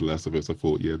time I played The Last of Us, I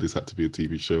thought, yeah, this had to be a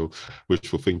TV show.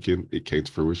 Wishful thinking, it came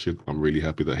to fruition. I'm really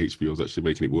happy that HBO is actually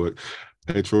making it work.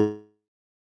 Pedro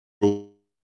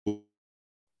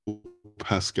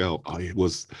Pascal, I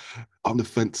was on the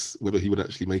fence whether he would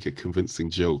actually make a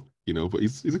convincing Joe, you know, but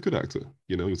he's a good actor.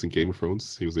 You know, he was in Game of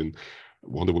Thrones. He was in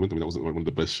Wonder Woman. I mean, that wasn't one of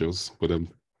the best shows, but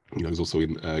you know, he's also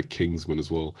in Kingsman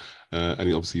as well. And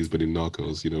he obviously has been in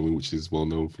Narcos, you know, which is well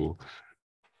known for.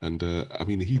 And I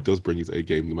mean, he does bring his A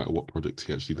game no matter what project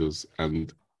he actually does.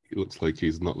 And it looks like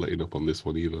he's not letting up on this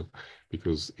one either,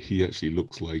 because he actually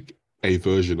looks like a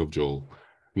version of Joel.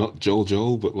 Not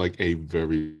Joel, but like a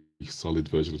very solid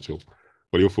version of Joel.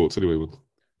 What are your thoughts anyway,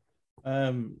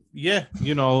 man? Yeah,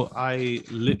 you know, I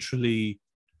literally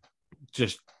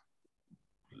just...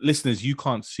 Listeners, you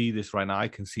can't see this right now. I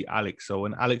can see Alex. So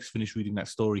when Alex finished reading that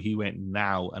story, he went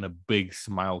now, and a big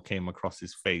smile came across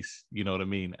his face. You know what I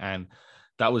mean? And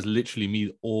that was literally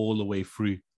me all the way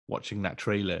through watching that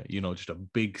trailer. You know, just a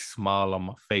big smile on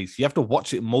my face. You have to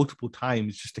watch it multiple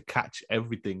times just to catch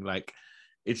everything. Like,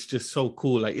 it's just so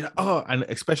cool. Like, you know, and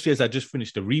especially as I just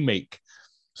finished the remake,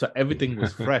 so everything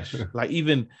was fresh. Like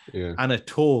even Anna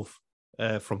Torv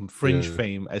from Fringe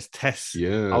fame as Tess.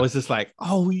 I was just like,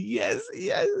 oh yes.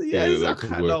 I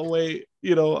cannot wait.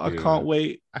 You know, I can't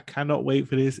wait. I cannot wait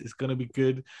for this. It's gonna be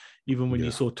good. Even when you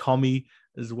saw Tommy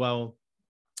as well.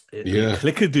 The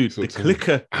clicker, dude. So the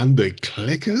clicker. And the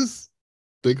clickers?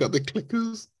 They got the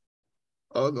clickers?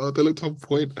 Oh, they looked on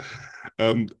point.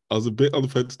 I was a bit on the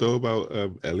fence though about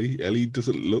Ellie. Ellie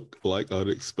doesn't look like I'd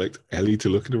expect Ellie to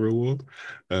look in the real world,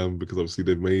 because obviously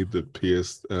they've made the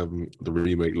the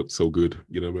remake look so good.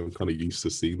 You know, I'm kind of used to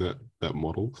seeing that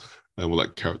model, well,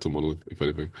 that character model, if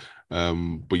anything.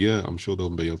 But yeah, I'm sure they'll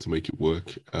be able to make it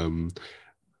work.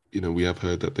 You know, we have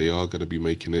heard that they are going to be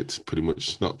making it pretty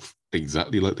much not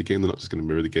exactly like the game. They're not just going to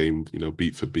mirror the game, you know,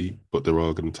 beat for beat, but they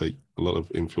are going to take a lot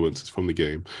of influences from the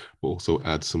game, but also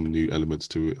add some new elements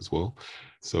to it as well.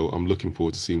 So I'm looking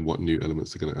forward to seeing what new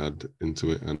elements they're going to add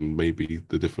into it, and maybe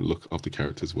the different look of the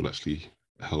characters will actually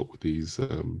help with these.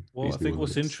 Well, these I think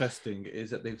what's interesting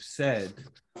is that they've said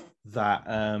that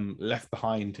Left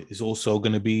Behind is also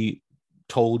going to be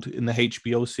told in the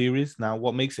HBO series. Now,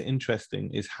 what makes it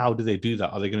interesting is how do they do that?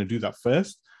 Are they going to do that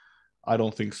first? I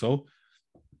don't think so.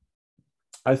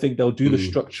 I think they'll do the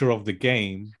structure of the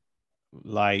game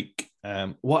like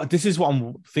this is what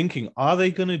I'm thinking. Are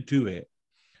they going to do it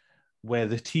where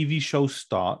the TV show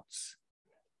starts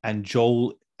and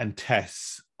Joel and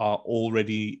Tess are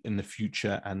already in the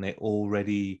future and they're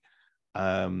already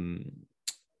going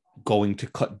to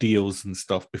cut deals and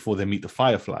stuff before they meet the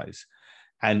Fireflies?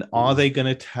 And are they going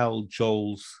to tell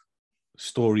Joel's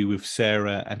story with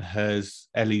Sarah and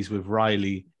Ellie's with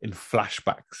Riley in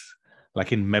flashbacks,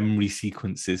 like in memory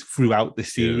sequences throughout the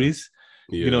series?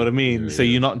 You know what I mean? So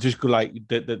yeah. you're not just like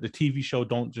the TV show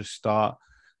don't just start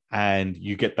and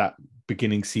you get that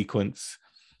beginning sequence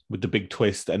with the big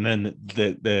twist and then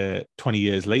the 20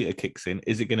 years later kicks in.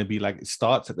 Is it going to be like it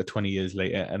starts at the 20 years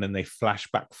later and then they flash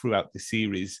back throughout the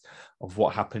series of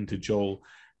what happened to Joel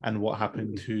and what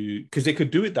happened to... Because they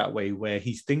could do it that way where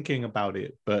he's thinking about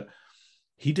it, but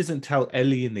he doesn't tell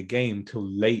Ellie in the game till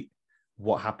late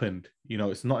what happened. You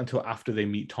know, it's not until after they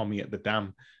meet Tommy at the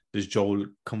dam does Joel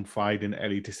confide in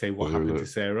Ellie to say what happened to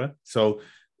Sarah. So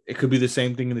it could be the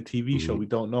same thing in the TV show. We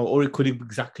don't know. Or it could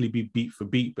exactly be beat for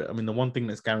beat. But I mean, the one thing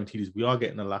that's guaranteed is we are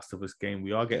getting the Last of Us game.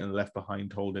 We are getting Left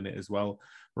Behind told in it as well.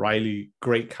 Riley,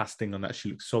 great casting on that. She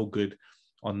looks so good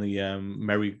on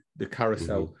the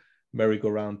carousel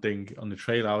merry-go-round thing on the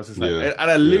trailer. I was just like,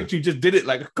 and I literally just did it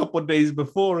like a couple of days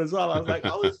before as well. I was like,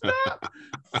 oh, snap.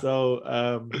 So,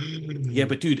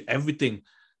 but dude, everything,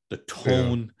 the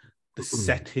tone, the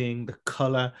setting, the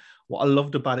color. What I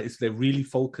loved about it is they're really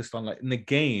focused on, like, in the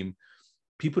game,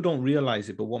 people don't realize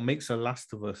it, but what makes The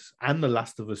Last of Us and The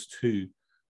Last of Us 2,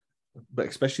 but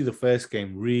especially the first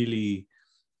game, really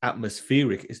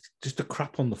atmospheric is just the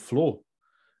crap on the floor.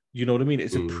 You know what I mean?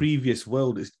 It's a previous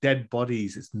world. It's dead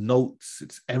bodies. It's notes.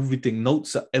 It's everything.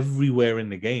 Notes are everywhere in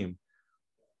the game,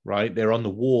 right? They're on the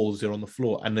walls. They're on the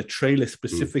floor. And the trailer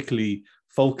specifically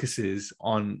focuses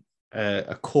on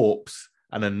a corpse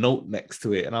and a note next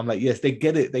to it. And I'm like, yes, they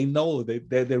get it. They know.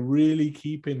 They're really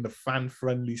keeping the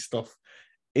fan-friendly stuff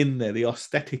in there. The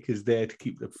aesthetic is there to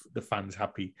keep the fans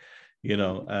happy, you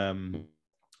know.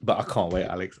 But I can't wait,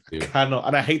 Alex. I cannot.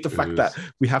 And I hate the fact that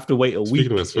we have to wait a week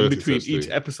in between each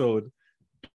episode.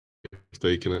 If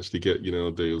they can actually get, you know,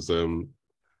 those... Dude,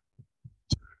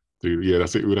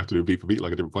 that's it. We'd have to do a beat for beat,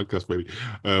 like a different podcast, maybe.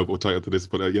 Or tie into this.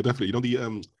 But definitely. You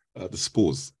know, the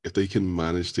spores, if they can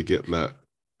manage to get that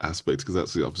aspect, because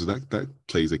that's obviously that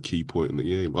plays a key point in the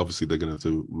game. Obviously, they're going to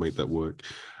have to make that work.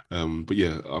 But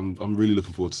yeah, I'm really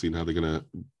looking forward to seeing how they're going to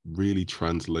really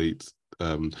translate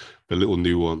the little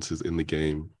nuances in the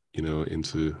game, you know,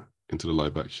 into the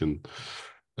live action.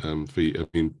 I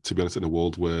mean, to be honest, in a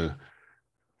world where,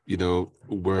 you know,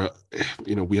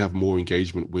 we have more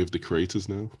engagement with the creators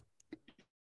now.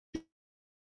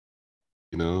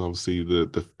 You know, obviously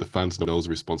the fans know the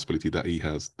responsibility that he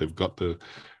has. They've got the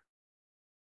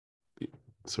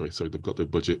they've got the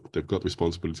budget, they've got the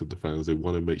responsibility of the fans. They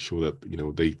want to make sure that, you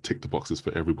know, they tick the boxes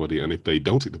for everybody. And if they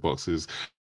don't tick the boxes,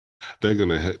 they're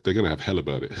gonna have hell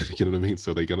about it. You know what I mean?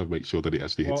 So they're gonna make sure that it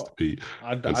actually hits the beat.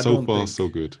 So far, so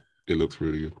good. It looks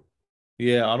really good.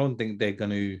 Yeah, I don't think they're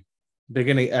gonna.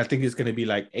 I think it's gonna be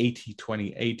like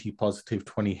 80-20, 80 positive,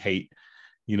 20 hate.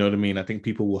 You know what I mean? I think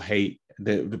people will hate.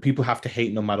 The people have to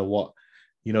hate no matter what.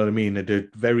 You know what I mean?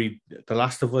 The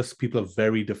Last of Us, people are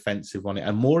very defensive on it.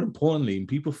 And more importantly, and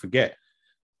people forget,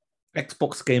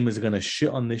 Xbox gamers are going to shit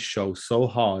on this show so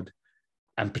hard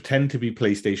and pretend to be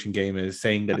PlayStation gamers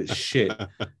saying that it's shit.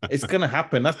 It's going to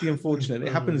happen. That's the unfortunate.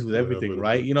 It happens with everything,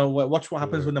 right? You know, watch what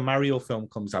happens when the Mario film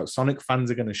comes out. Sonic fans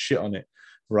are going to shit on it,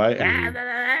 right?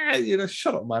 You know,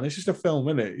 shut up, man. It's just a film,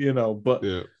 isn't it? You know, but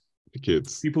the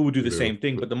kids. People will do the same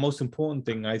thing. But the most important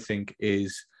thing, I think,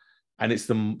 is, and it's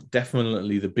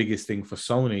definitely the biggest thing for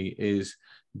Sony, is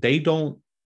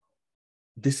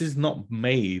this is not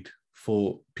made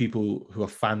for people who are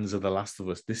fans of The Last of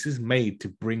Us. This is made to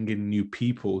bring in new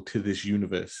people to this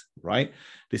universe, right?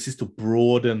 This is to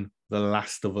broaden The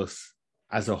Last of Us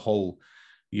as a whole,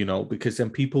 you know, because then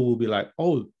people will be like,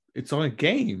 oh, it's on a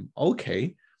game.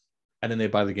 Okay. And then they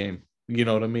buy the game, you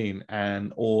know what I mean?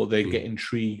 Or they get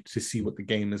intrigued to see what the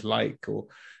game is like, or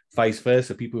vice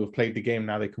versa. People who have played the game,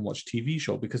 now they can watch TV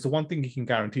show, because the one thing you can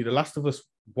guarantee, The Last of Us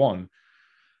 1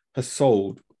 has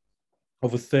sold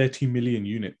over 30 million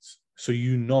units. So,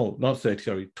 you know, not 30,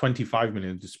 sorry, 25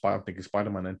 million, I think it's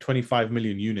Spider-Man, and 25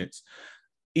 million units.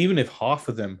 Even if half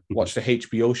of them watch the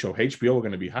HBO show, HBO are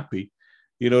going to be happy.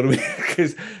 You know what I mean?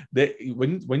 Because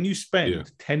when you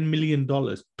spend $10 million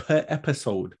per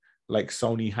episode, like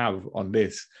Sony have on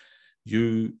this,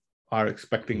 you are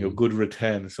expecting a good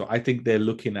return. So I think they're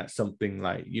looking at something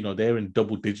like, you know, they're in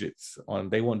double digits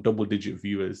they want double digit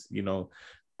viewers, you know,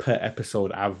 per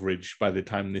episode average by the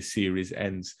time this series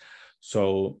ends.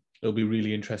 So it'll be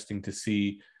really interesting to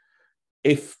see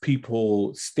if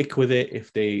people stick with it,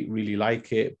 if they really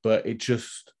like it. But it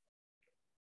just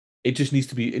needs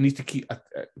to keep,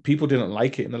 people didn't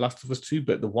like it in The Last of Us 2,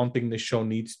 but the one thing this show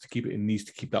needs to keep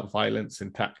that violence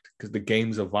intact, because the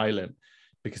games are violent,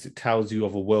 because it tells you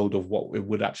of a world of what it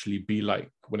would actually be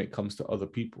like when it comes to other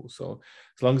people. So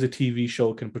as long as a TV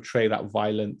show can portray that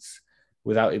violence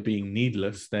without it being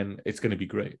needless, then it's going to be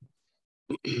great.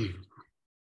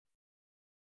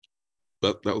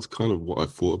 that was kind of what I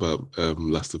thought about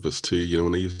Last of Us 2. You know,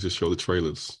 when they used to show the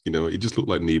trailers, you know, it just looked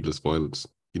like needless violence.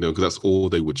 You know, because that's all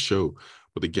they would show.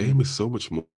 But the game is so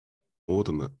much more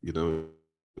than that. You know,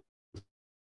 it's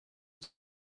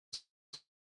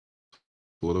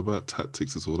all about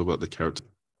tactics. It's all about the character.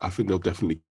 I think they'll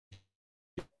definitely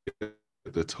get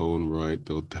the tone right.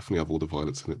 They'll definitely have all the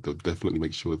violence in it. They'll definitely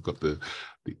make sure they've got the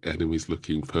enemies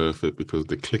looking perfect, because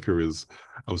the clicker is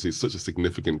obviously such a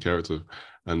significant character,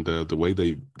 and the way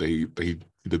they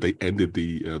ended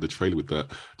the trailer with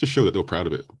that just showed that they were proud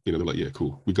of it. You know, they're like, yeah,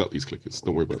 cool, we got these clickers.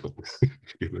 Don't worry about that.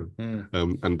 You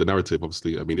know, and the narrative,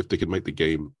 obviously. I mean, if they could make the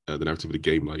game, the narrative of the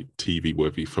game, like TV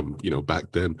worthy from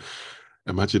back then.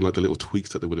 Imagine like the little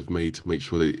tweaks that they would have made to make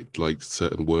sure that like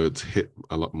certain words hit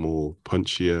a lot more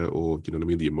punchier, or you know what I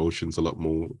mean, the emotions a lot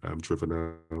more driven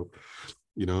out.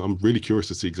 You know, I'm really curious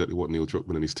to see exactly what Neil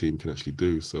Druckmann and his team can actually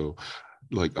do. So,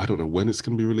 like, I don't know when it's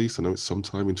going to be released. I know it's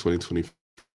sometime in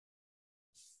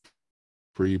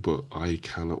 2023, but I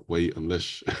cannot wait,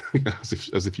 unless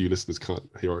as if you listeners can't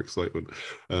hear our excitement.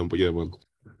 But yeah, man.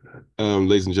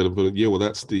 Ladies and gentlemen, yeah, well,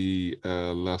 that's the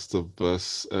Last of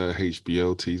Us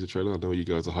HBO teaser trailer. I know you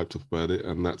guys are hyped up about it,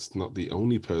 and that's not the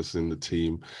only person in the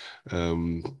team.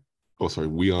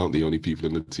 We aren't the only people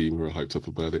in the team who are hyped up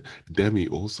about it. Demi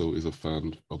also is a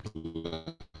fan of The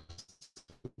Last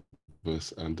of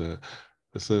Us, and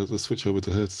let's switch over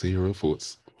to her to see her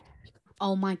thoughts.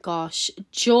 Oh my gosh,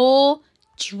 jaw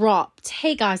dropped.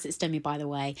 Hey guys, it's Demi, by the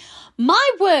way.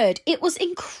 My word, it was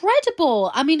incredible.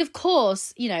 I mean, of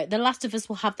course, you know, The Last of Us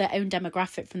will have their own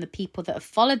demographic from the people that have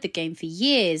followed the game for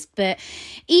years, but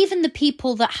even the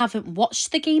people that haven't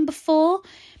watched the game before,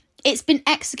 it's been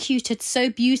executed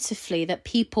so beautifully that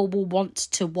people will want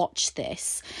to watch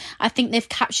this. I think they've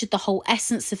captured the whole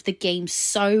essence of the game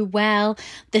so well.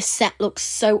 The set looks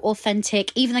so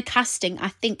authentic. Even the casting, I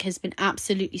think, has been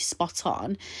absolutely spot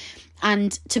on.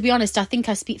 And to be honest, I think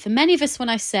I speak for many of us when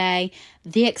I say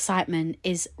the excitement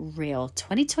is real.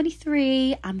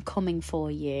 2023, I'm coming for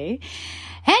you.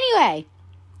 Anyway,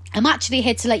 I'm actually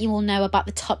here to let you all know about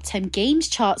the top 10 games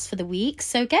charts for the week,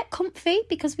 so get comfy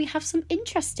because we have some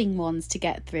interesting ones to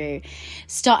get through.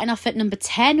 Starting off at number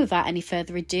 10, without any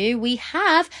further ado, we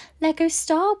have LEGO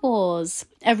Star Wars.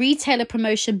 A retailer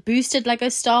promotion boosted LEGO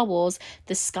Star Wars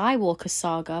The Skywalker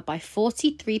Saga by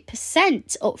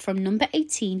 43%, up from number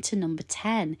 18 to number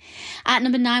 10. At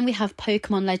number 9, we have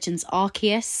Pokemon Legends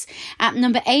Arceus. At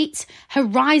number 8,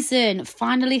 Horizon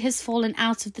finally has fallen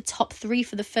out of the top 3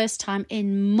 for the first time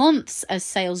in months as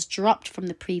sales dropped from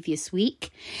the previous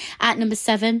week. At number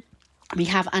 7, we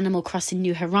have Animal Crossing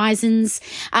New Horizons.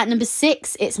 At number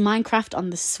 6, it's Minecraft on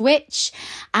the Switch.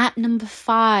 At number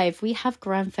 5, we have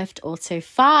Grand Theft Auto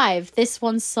 5. This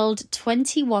one sold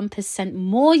 21%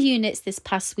 more units this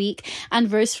past week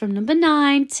and rose from number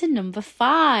 9 to number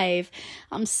 5.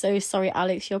 I'm so sorry,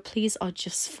 Alex. Your pleas are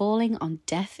just falling on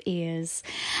deaf ears.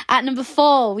 At number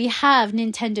 4, we have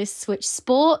Nintendo Switch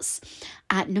Sports.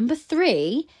 At number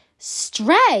 3,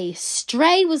 Stray.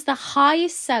 Stray was the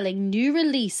highest selling new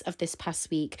release of this past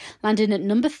week, landing at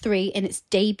number 3 in its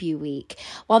debut week.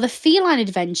 While the Feline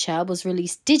Adventure was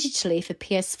released digitally for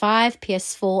PS5,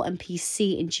 PS4 and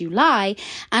PC in July,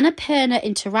 Annapurna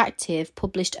Interactive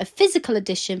published a physical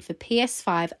edition for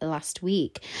PS5 last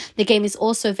week. The game is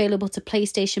also available to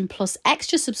PlayStation Plus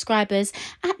Extra subscribers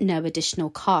at no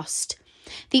additional cost.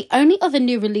 The only other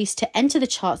new release to enter the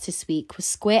charts this week was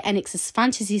Square Enix's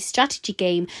fantasy strategy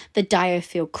game, The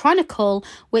Diofield Chronicle,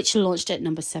 which launched at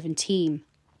number 17.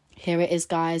 Here it is,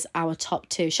 guys, our top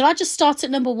 2. Shall I just start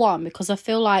at number 1? Because I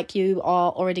feel like you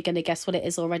are already going to guess what it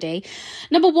is already.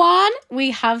 Number 1,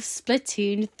 we have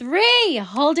Splatoon 3,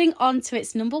 holding on to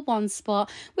its number 1 spot,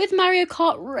 with Mario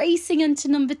Kart racing into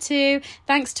number 2,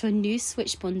 thanks to a new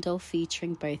Switch bundle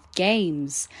featuring both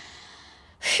games.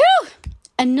 Phew!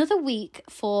 Another week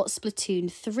for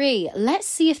Splatoon 3. Let's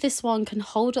see if this one can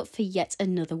hold up for yet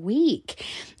another week.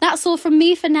 That's all from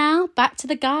me for now. Back to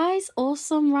the guys or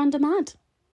some random ad.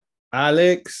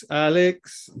 Alex,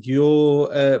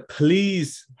 your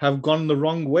pleas have gone the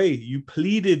wrong way. You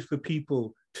pleaded for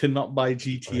people to not buy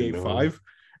GTA 5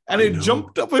 and it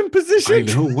jumped up in position. I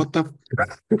know, what the...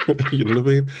 You know what I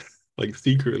mean? Like,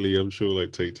 secretly, I'm sure,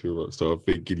 like, Take-Two started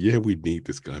thinking, yeah, we need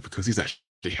this guy because he's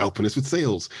actually helping us with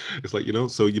sales. It's like,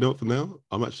 so for now,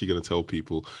 I'm actually going to tell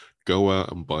people, go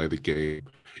out and buy the game.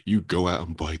 You go out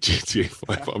and buy GTA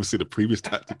 5. Obviously, the previous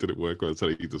tactic didn't work. I was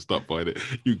telling you to stop buying it.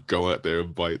 You go out there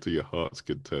and buy it to your heart's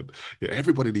content. Yeah,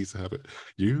 everybody needs to have it.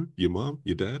 You, your mom,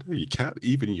 your dad, your cat,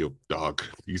 even your dog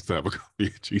used to have a copy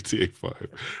of GTA 5.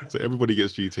 So everybody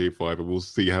gets GTA 5, and we'll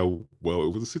see how well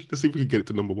it was. Let's see if we can get it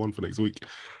to number 1 for next week.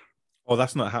 Oh,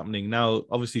 that's not happening. Now,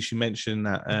 obviously, she mentioned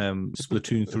that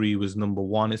Splatoon 3 was number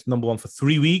one. It's number one for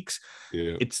 3 weeks.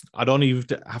 Yeah. I don't even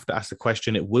have to ask the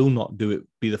question. It will not be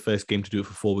the first game to do it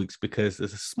for 4 weeks, because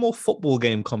there's a small football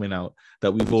game coming out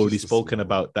that we've already spoken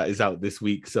about that is out this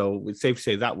week. So it's safe to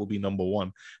say that will be number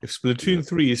one. If Splatoon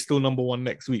 3 is still number one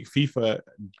next week, FIFA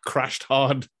crashed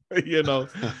hard. You know,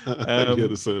 yeah,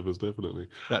 the servers definitely.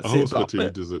 I hope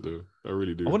Splatoon does it though. I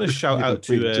really do. I want to shout out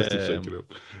to just to shake it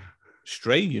up.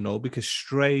 Stray, you know, because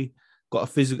Stray got a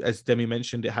physical, as Demi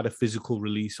mentioned, it had a physical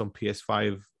release on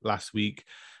PS5 last week.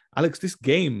 Alex, this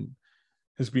game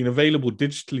has been available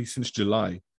digitally since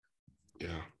July.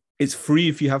 Yeah. It's free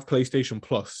if you have PlayStation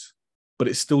Plus, but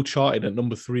it's still charted at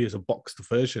number 3 as a boxed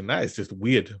version. That is just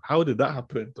weird. How did that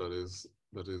happen? That is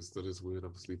weird.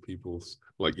 Obviously, people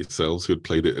like yourselves who had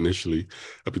played it initially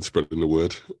have been spreading the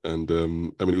word. And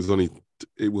I mean,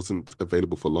 it wasn't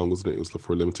available for long, wasn't it? It was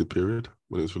for a limited period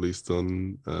when it was released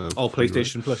on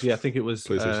PlayStation Plus. Yeah, I think it was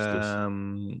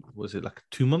was it like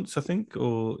 2 months, I think?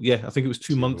 Or I think it was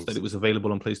 2 months that it was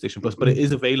available on PlayStation Plus, but it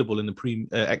is available in the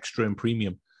extra and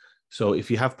premium. So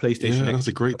if you have PlayStation that's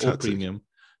a great or premium,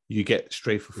 you get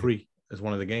Stray for free as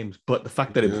one of the games. But the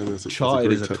fact that it's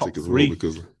charted as a top 3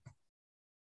 because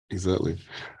exactly,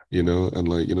 you know, and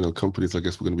like, you know, companies, I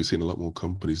guess we're going to be seeing a lot more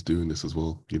companies doing this as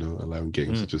well, you know, allowing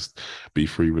games to just be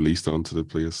free released onto the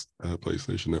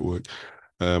PlayStation Network,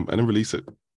 and then release it,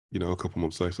 you know, a couple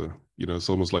months later. You know, it's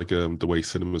almost like the way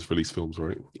cinemas release films,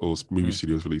 right? Or movie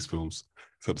studios release films.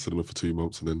 It's at the cinema for 2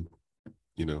 months, and then,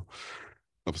 you know,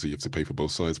 obviously you have to pay for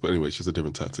both sides. But anyway, it's just a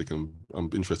different tactic, and I'm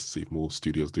interested to see if more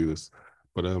studios do this.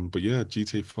 But yeah,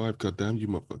 GTA 5, goddamn you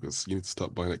motherfuckers. You need to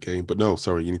stop buying that game. But no,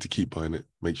 sorry, you need to keep buying it.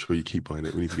 Make sure you keep buying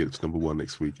it. We need to get it to number 1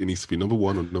 next week. It needs to be number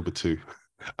 1 or number 2.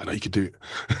 I know you can do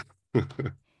it.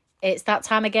 It's that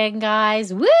time again,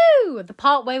 guys. Woo! The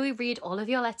part where we read all of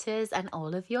your letters and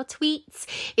all of your tweets.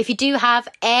 If you do have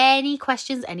any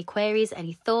questions, any queries,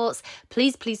 any thoughts,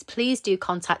 please do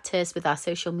contact us with our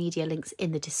social media links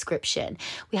in the description.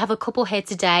 We have a couple here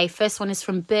today. First one is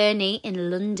from Bernie in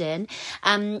London.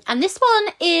 And this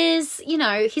one is, you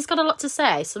know, he's got a lot to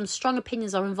say. Some strong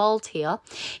opinions are involved here.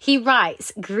 He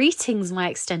writes, "Greetings, my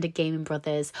extended gaming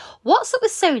brothers. What's up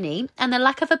with Sony and the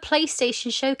lack of a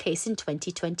PlayStation showcase in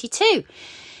 2022?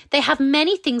 They have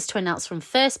many things to announce, from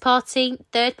first-party,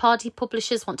 third-party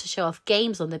publishers want to show off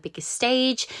games on the biggest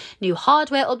stage, new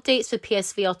hardware updates for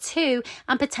PSVR 2,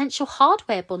 and potential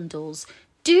hardware bundles.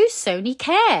 Do Sony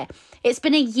care? It's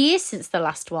been a year since the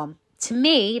last one. To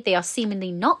me, they are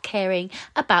seemingly not caring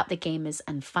about the gamers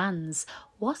and fans.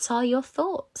 What are your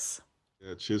thoughts?"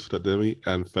 Yeah, cheers for that, Demi,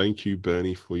 and thank you,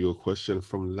 Bernie, for your question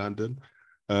from London.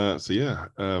 So yeah,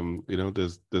 you know,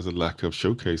 there's a lack of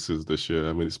showcases this year.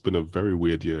 I mean, it's been a very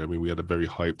weird year. I mean, we had a very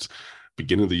hyped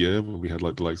beginning of the year when we had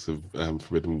like the likes of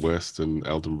Forbidden West and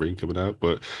Elden Ring coming out,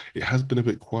 but it has been a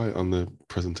bit quiet on the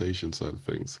presentation side of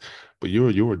things. But you're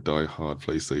a diehard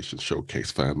PlayStation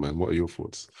showcase fan, man. What are your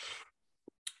thoughts?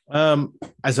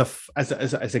 As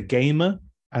a gamer,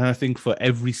 and I think for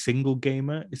every single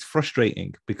gamer, it's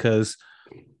frustrating because,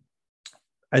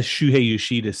 as Shuhei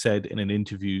Yoshida said in an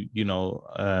interview, you know,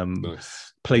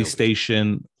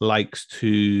 PlayStation likes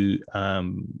to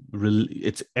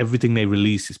it's everything they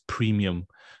release is premium,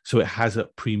 so it has a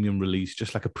premium release,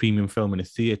 just like a premium film in a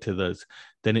theater does.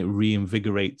 Then it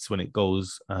reinvigorates when it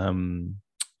goes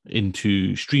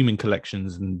into streaming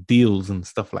collections and deals and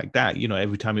stuff like that. You know,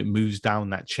 every time it moves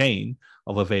down that chain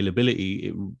of availability,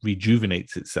 it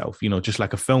rejuvenates itself. You know, just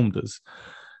like a film does.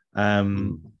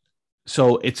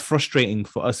 So it's frustrating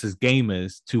for us as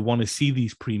gamers to want to see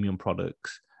these premium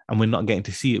products, and we're not getting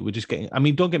to see it. We're just getting, I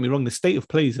mean, don't get me wrong, the state of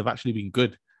plays have actually been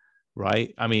good,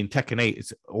 right? I mean, Tekken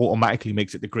 8 automatically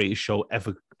makes it the greatest show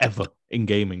ever in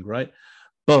gaming, right?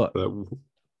 But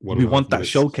we want that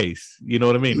showcase. You know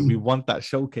what I mean? We want that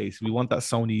showcase. We want that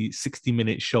Sony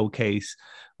 60-minute showcase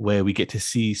where we get to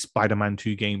see Spider-Man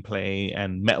 2 gameplay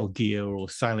and Metal Gear or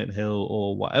Silent Hill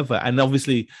or whatever. And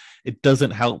obviously, it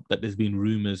doesn't help that there's been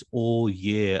rumors all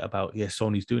year about,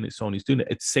 Sony's doing it.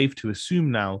 It's safe to assume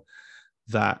now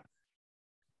that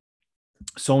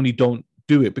Sony don't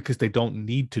do it because they don't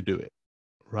need to do it.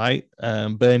 Right?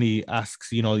 Bernie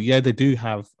asks, you know, they do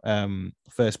have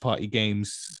first-party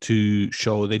games to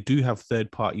show. They do have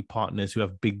third-party partners who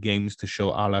have big games to show,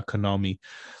 a la Konami.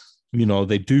 You know,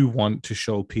 they do want to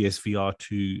show PSVR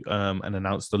 2 and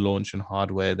announce the launch and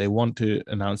hardware. They want to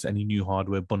announce any new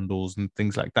hardware bundles and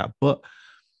things like that. But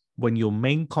when your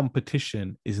main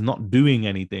competition is not doing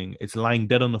anything, it's lying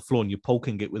dead on the floor and you're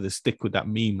poking it with a stick with that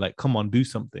meme, like, come on, do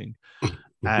something.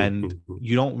 And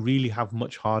you don't really have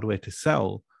much hardware to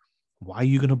sell, why are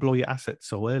you going to blow your assets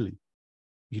so early?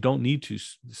 You don't need to.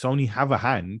 Sony have a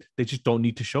hand. They just don't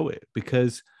need to show it,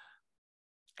 because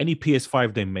any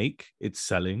PS5 they make, it's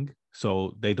selling.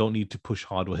 So they don't need to push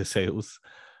hardware sales,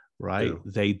 right? Yeah.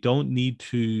 They don't need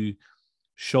to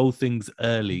show things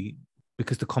early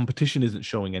because the competition isn't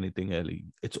showing anything early.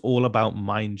 It's all about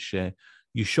mind share.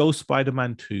 You show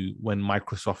Spider-Man 2 when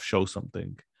Microsoft shows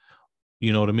something.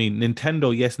 You know what I mean?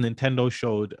 Nintendo, yes, Nintendo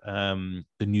showed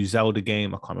the new Zelda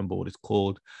game. I can't remember what it's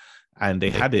called. And they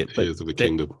had it. But Tears of the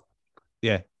Kingdom.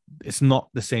 Yeah, it's not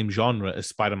the same genre as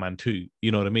Spider-Man 2.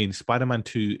 You know what I mean? Spider-Man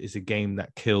 2 is a game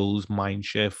that kills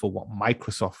mindshare for what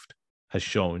Microsoft has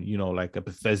shown, you know, like a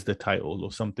Bethesda title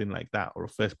or something like that, or a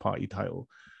first-party title,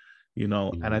 you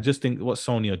know. And I just think what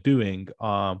Sony are doing,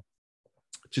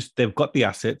 just they've got the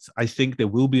assets. I think there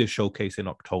will be a showcase in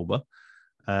October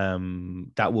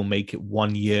that will make it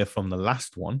 1 year from the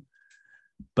last one.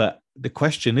 But the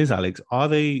question is, Alex, are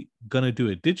they going to do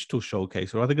a digital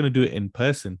showcase, or are they going to do it in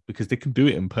person? Because they can do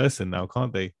it in person now,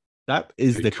 can't they? That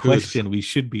is the question we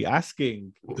should be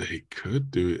asking. They could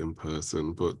do it in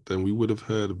person, but then we would have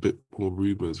heard a bit more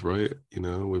rumors, right? You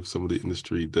know, with some of the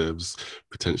industry devs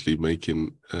potentially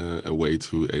making a way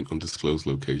to an undisclosed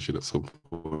location at some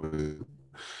point.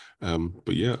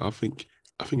 But yeah, I think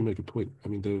you make a point. I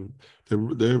mean,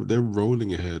 they're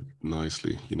rolling ahead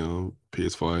nicely. You know,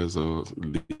 PS5s are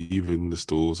leaving the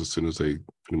stores as soon as they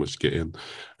pretty much get in.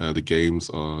 The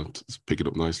games are picking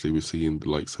up nicely. We're seeing the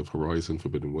likes of Horizon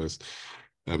Forbidden West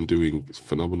doing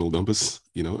phenomenal numbers.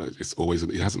 You know,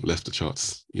 it hasn't left the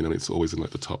charts. You know, it's always in like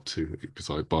the top 2,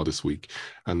 besides bar this week.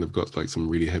 And they've got like some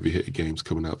really heavy hitter games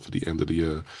coming out for the end of the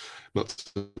year. Not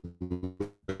to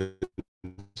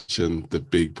mention the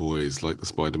big boys like the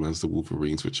Spider-Mans, the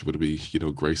Wolverines, which are going to be, you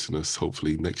know, gracing us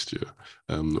hopefully next year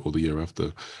or the year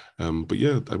after. But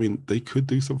yeah, I mean, they could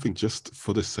do something just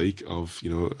for the sake of, you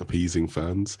know, appeasing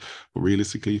fans. But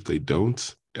realistically, if they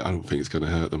don't, I don't think it's going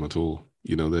to hurt them at all.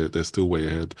 You know, they're still way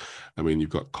ahead. I mean, you've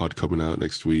got COD coming out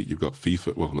next week. You've got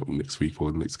FIFA. Well, not next week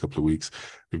or the next couple of weeks.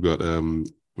 We've got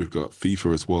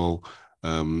FIFA as well.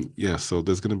 Yeah, so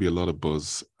there's going to be a lot of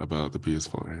buzz about the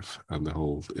PS5 and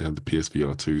the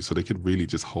PSVR 2. So they could really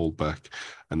just hold back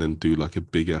and then do like a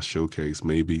big ass showcase,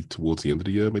 maybe towards the end of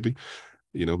the year, maybe.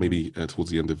 You know, maybe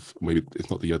towards the end of, maybe it's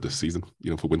not the end of the season,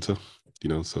 you know, for winter. You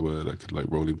know, so that could like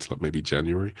roll into like maybe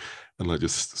January and like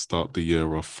just start the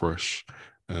year off fresh.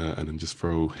 And then just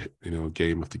throw, you know,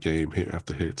 game after game, hit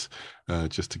after hit,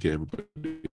 just to get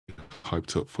everybody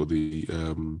hyped up for the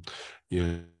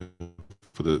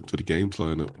for the games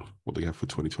lineup, what they have for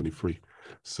 2023.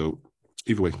 So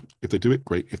either way, if they do it,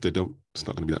 great. If they don't, it's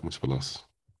not going to be that much of a loss.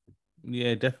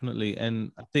 Yeah, definitely.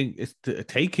 And I think it's to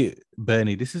take it,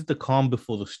 Bernie. This is the calm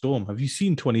before the storm. Have you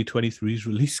seen 2023's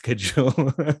release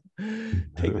schedule?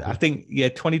 I think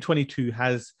 2022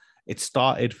 has. It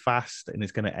started fast and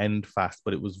it's going to end fast,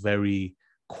 but it was very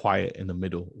quiet in the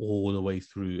middle all the way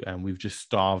through. And we've just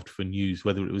starved for news,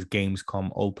 whether it was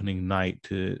Gamescom opening night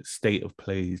to State of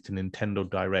Plays to Nintendo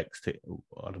Directs to,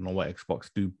 I don't know what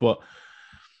Xbox do, but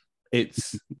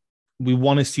we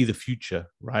want to see the future,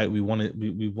 right? We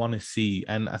want to see,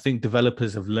 and I think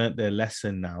developers have learned their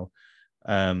lesson now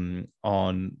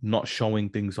on not showing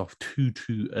things off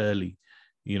too early,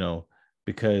 you know,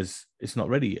 because it's not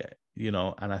ready yet. You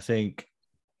know, and I think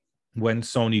when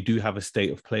Sony do have a State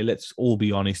of Play, let's all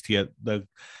be honest here, the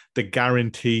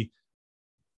guarantee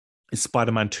is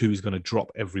Spider-Man 2 is going to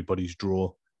drop everybody's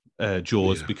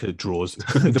jaws because draws.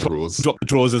 Drop the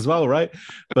drawers as well, right?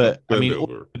 But I mean, all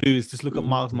you do is just look at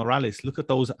Miles Morales. Look at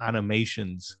those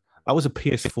animations. That was a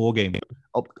PS4 game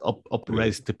up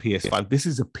res to PS5. This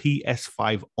is a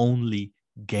PS5 only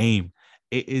game.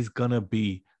 It is going to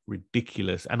be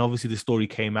ridiculous. And obviously the story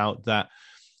came out that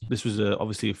this was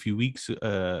obviously a few weeks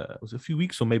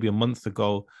or maybe a month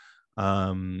ago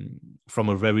from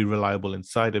a very reliable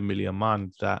insider, Millie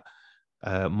Mann, that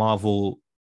Marvel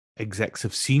execs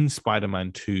have seen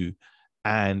Spider-Man 2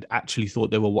 and actually thought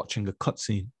they were watching a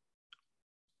cutscene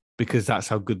because that's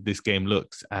how good this game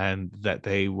looks, and that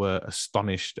they were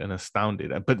astonished and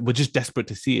astounded. But we're just desperate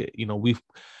to see it. You know, we're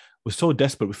so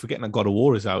desperate, we're forgetting that God of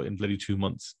War is out in bloody 2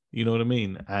 months. You know what I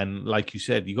mean? And like you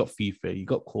said, you got FIFA, you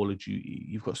got Call of Duty,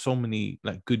 you've got so many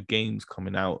like good games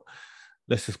coming out.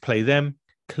 Let's just play them,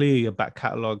 clear your back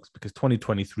catalogs, because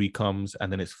 2023 comes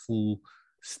and then it's full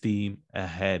steam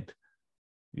ahead.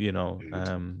 You know,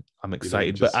 I'm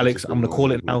excited. But Alex, I'm going to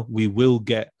call it now. We will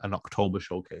get an October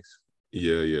showcase.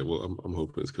 Yeah. Well, I'm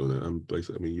hoping it's going to.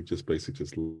 I mean, you just basically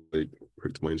just like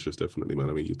pricked my interest, definitely, man.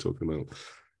 I mean, you're talking about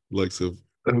likes of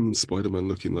Spider-Man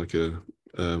looking like a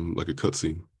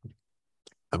cutscene.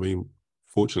 I mean,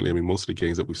 fortunately, most of the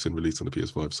games that we've seen released on the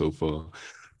PS5 so far,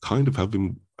 kind of have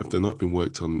they're not been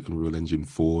worked on Unreal Engine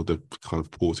 4, they've kind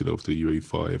of ported over to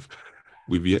UE5.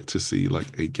 We've yet to see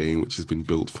like a game which has been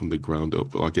built from the ground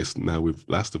up. I guess now with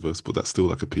Last of Us, but that's still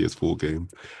like a PS4 game.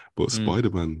 But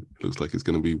Spider-Man looks like it's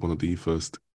going to be one of the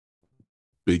first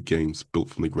big games built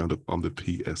from the ground up on the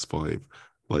PS5.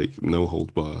 Like no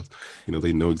hold bars. You know,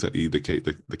 they know exactly the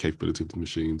capability of the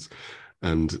machines,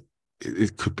 and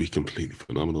it could be completely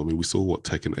phenomenal. I mean, we saw what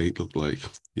Tekken 8 looked like,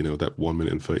 you know, that 1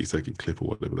 minute and 30-second clip or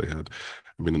whatever they had.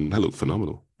 I mean, and that looked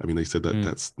phenomenal. I mean, they said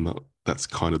that that's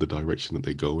kind of the direction that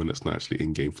they go, and it's not actually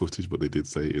in-game footage, but they did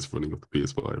say it's running off the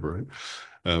PS5, right?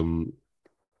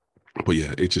 But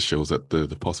yeah, it just shows that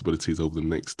the possibilities over the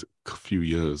next few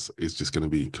years is just going to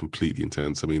be completely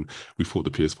intense. I mean, we thought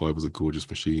the PS5 was a gorgeous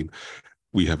machine.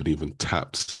 We haven't even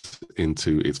tapped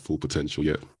into its full potential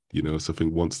yet, you know? So I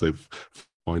think once they've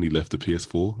finally left the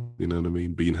PS4, you know what I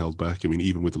mean, being held back. I mean,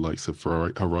 even with the likes of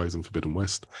Horizon Forbidden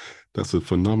West, that's a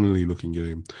phenomenally looking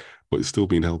game, but it's still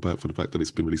being held back for the fact that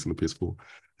it's been released on the PS4.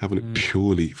 Having it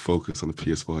purely focused on the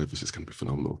PS5 is just going to be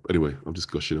phenomenal. Anyway, I'm just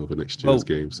gushing over next year's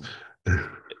games.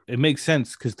 It makes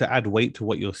sense because to add weight to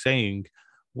what you're saying,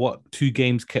 what two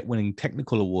games kept winning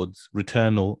technical awards,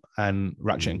 Returnal and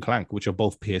Ratchet and Clank, which are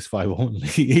both PS5 only.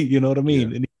 You know what I mean?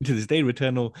 Yeah. And to this day,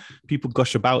 Returnal, people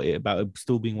gush about it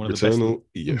still being one of the best.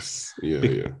 Yes.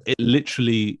 Yeah. It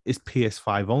literally is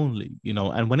PS5 only, you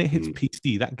know, and when it hits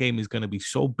PC, that game is going to be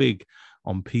so big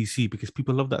on PC because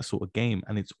people love that sort of game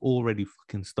and it's already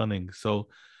fucking stunning. So,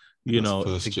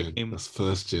 that's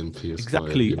first gen PS5.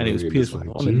 Exactly, and it was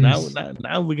PS5 only.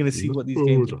 Now we're going to see what these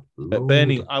games are. But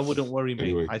Bernie, I wouldn't worry, mate.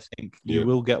 Anyway, I think you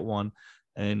will get one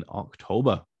in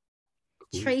October.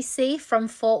 Tracy from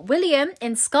Fort William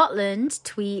in Scotland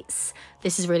tweets,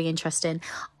 this is really interesting.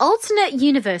 Alternate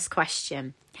universe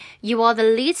question. You are the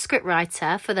lead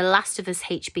scriptwriter for the Last of Us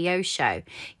HBO show.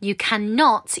 You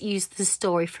cannot use the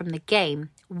story from the game.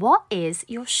 What is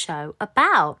your show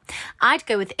about? I'd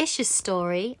go with Ish's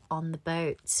story on the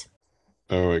boat.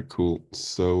 All right, cool.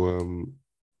 So,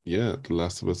 The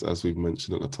Last of Us, as we've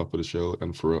mentioned at the top of the show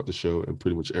and throughout the show and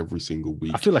pretty much every single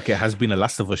week. I feel like it has been a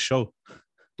Last of Us show.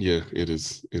 Yeah, it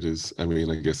is. I mean,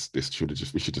 I guess we should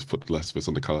just put The Last of Us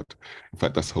on the card. In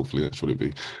fact, that's what it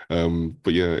be.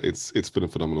 But yeah, it's been a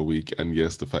phenomenal week. And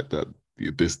yes, the fact that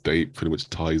this date pretty much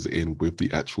ties in with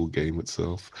the actual game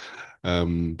itself.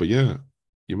 But yeah,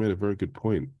 you made a very good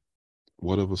point.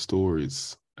 What other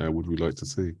stories would we like to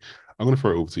see? I'm going to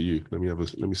throw it over to you. Let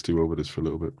me stew over this for a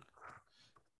little bit.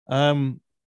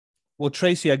 Well,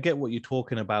 Tracy, I get what you're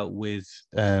talking about with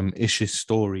Ish's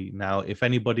story. Now, if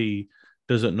anybody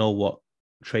doesn't know what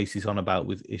Tracy's on about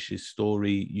with Ish's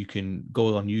story, you can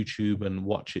go on YouTube and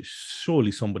watch it.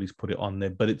 Surely somebody's put it on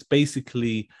there, but it's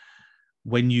basically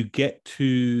when you get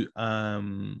to a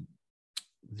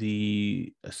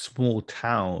small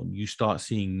town, you start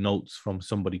seeing notes from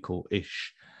somebody called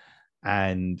Ish,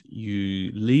 and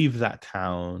you leave that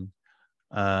town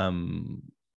and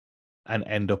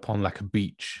end up on like a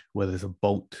beach where there's a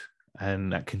boat,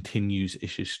 and that continues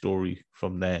Ish's story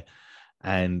from there.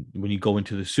 And when you go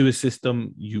into the sewer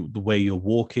system, the way you're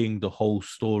walking, the whole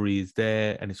story is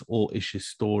there, and it's all Ish's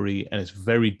story, and it's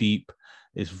very deep,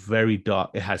 it's very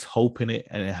dark, it has hope in it,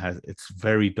 and it's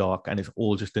very dark, and it's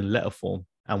all just in letter form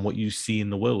and what you see in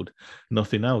the world,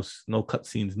 nothing else, no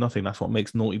cutscenes, nothing. That's what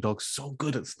makes Naughty Dog so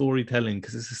good at storytelling,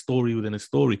 because it's a story within a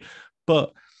story.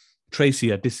 But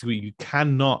Tracy, I disagree. You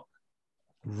cannot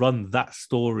run that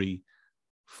story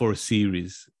for a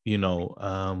series.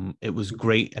 It was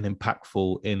great and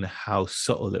impactful in how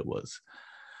subtle it was.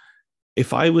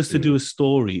 If I was to do a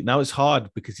story, now it's hard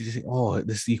because you just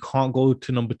think, you can't go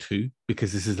to number 2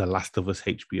 because this is the Last of Us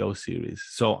HBO series.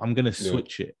 So I'm going to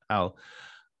switch it out.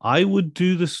 I would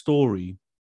do the story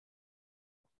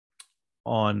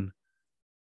on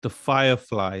the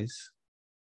Fireflies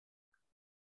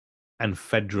and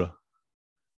Fedra.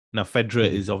 Now, Fedra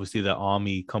is obviously the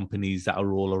army companies that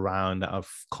are all around that are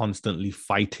constantly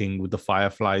fighting with the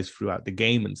Fireflies throughout the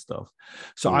game and stuff.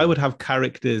 So I would have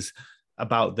characters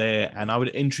about there, and I would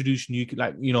introduce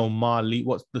Marlene,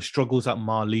 what the struggles that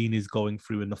Marlene is going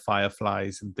through in the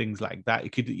Fireflies and things like that.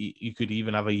 You could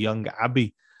even have a young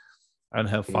Abby and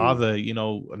her father,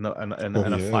 and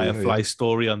a Firefly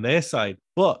story on their side.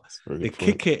 But the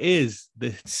kicker is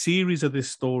the series of this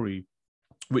story,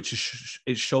 which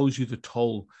it shows you the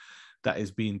toll that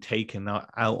is being taken out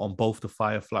on both the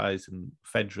Fireflies and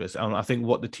Fedra. And I think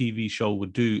what the TV show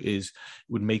would do is it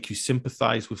would make you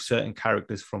sympathize with certain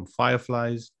characters from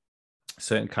Fireflies,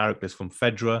 certain characters from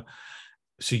Fedra,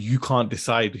 so you can't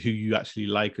decide who you actually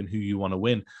like and who you want to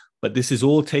win. But this is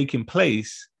all taking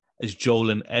place as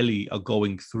Joel and Ellie are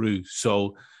going through.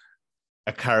 So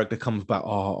a character comes back,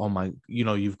 oh my,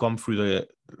 you've gone through the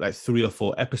like 3 or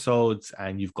 4 episodes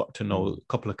and you've got to know a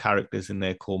couple of characters in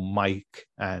there called Mike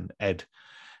and Ed.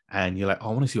 And you're like, oh,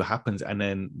 I want to see what happens. And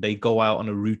then they go out on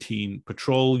a routine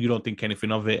patrol. You don't think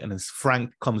anything of it. And then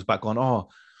Frank comes back on,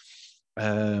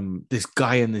 this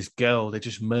guy and this girl, they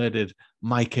just murdered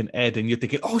Mike and Ed. And you're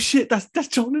thinking, oh shit, that's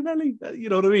Joel and Ellie. You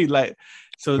know what I mean? Like,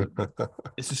 so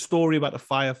it's a story about the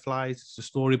Fireflies. It's a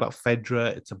story about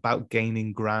Fedra. It's about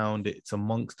gaining ground. It's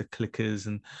amongst the clickers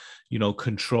and,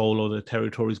 control all the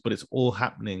territories, but it's all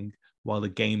happening while the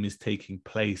game is taking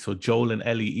place. So Joel and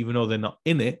Ellie, even though they're not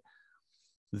in it,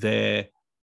 they're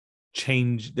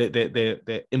impacting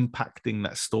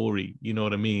that story. You know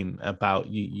what I mean? About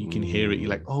you can hear it. You're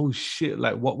like, oh shit,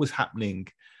 like what was happening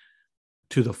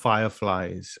to the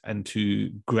Fireflies and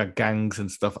to gangs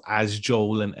and stuff as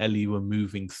Joel and Ellie were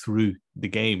moving through the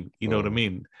game. You know what I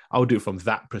mean? I would do it from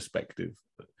that perspective.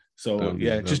 So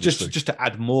just to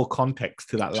add more context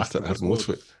to that. Just to add more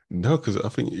to it. No, because I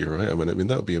think you're right. I mean,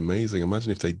 that would be amazing.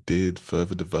 Imagine if they did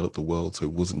further develop the world so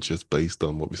it wasn't just based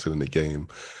on what we said in the game,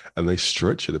 and they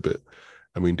stretch it a bit.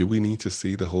 I mean, do we need to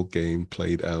see the whole game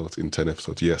played out in 10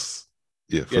 episodes? Yes.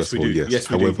 Yeah, first of all, yes.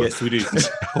 Yes, we do.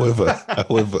 However,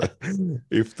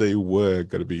 if they were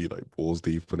going to be like balls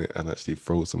deep in it and actually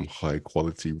throw some high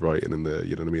quality writing in there,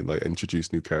 you know what I mean? Like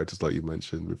introduce new characters like you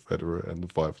mentioned with Fedra and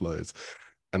the Fireflies,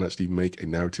 and actually make a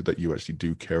narrative that you actually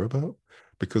do care about,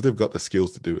 because they've got the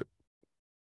skills to do it.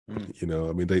 I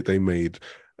mean, they made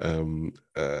some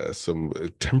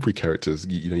temporary characters.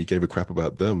 You gave a crap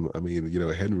about them. I mean,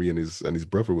 Henry and his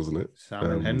brother, wasn't it? Sam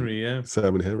and Henry, yeah.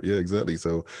 Sam and Henry, yeah, exactly.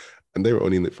 So, and they were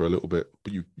only in it for a little bit,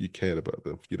 but you cared about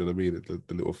them. You know what I mean? The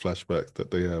little flashbacks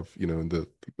that they have, and the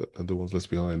ones left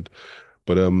behind.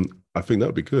 But I think that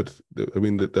would be good. I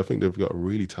mean, I think they've got a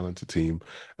really talented team,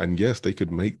 and yes, they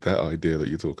could make that idea that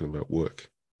you're talking about work.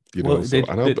 I'll be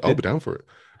down for it.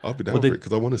 I'll be down for it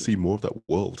because I want to see more of that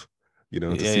world.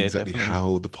 To see exactly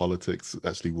how the politics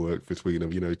actually work between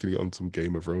them. You can get on some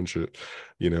Game of Thrones shit.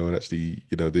 And actually,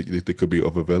 there could be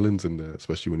other villains in there,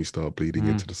 especially when you start bleeding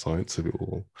into the science of it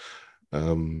all.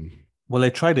 Well, they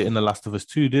tried it in The Last of Us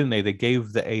 2, didn't they? They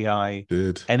gave the AI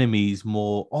enemies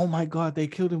more, oh my God, they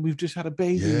killed him, we've just had a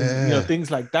baby. Yeah.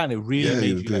 Things like that. And it really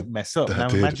made you mess up. Now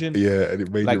imagine. Yeah, and it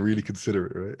made you really consider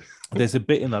it, right? There's a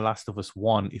bit in The Last of Us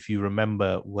 1, if you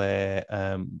remember, where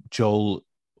Joel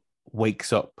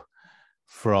wakes up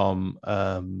from,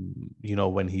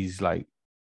 when he's like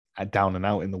down and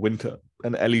out in the winter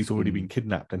and Ellie's already been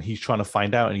kidnapped and he's trying to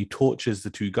find out, and he tortures the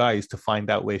 2 guys to find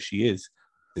out where she is.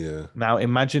 Yeah. Now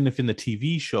imagine if in the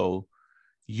TV show,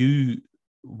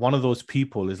 one of those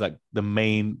people is like the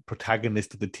main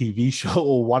protagonist of the TV show,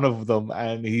 or one of them,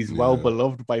 and he's well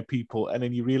beloved by people, and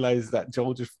then you realize that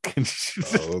Joel just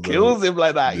kills him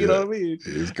like that. You know what I mean?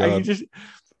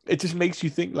 It just makes you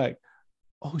think like,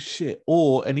 oh shit.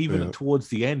 And even towards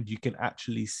the end, you can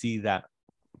actually see that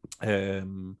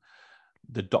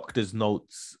the doctor's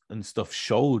notes and stuff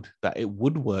showed that it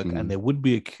would work and there would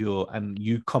be a cure, and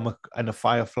the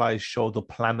Fireflies show the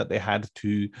plan that they had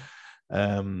to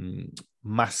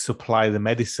mass supply the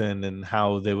medicine and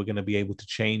how they were going to be able to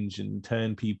change and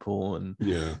turn people and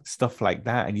stuff like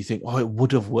that. And you think, oh, it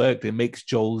would have worked. It makes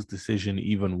Joel's decision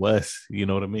even worse. You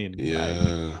know what I mean?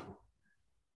 Yeah.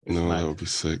 That would be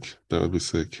sick.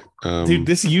 Dude,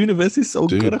 this universe is so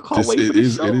good. I can't wait for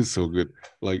this show. It is so good.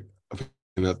 Like,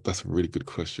 that's a really good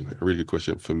question.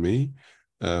 For me,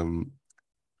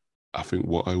 I think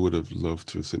what I would have loved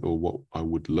to have seen, or what I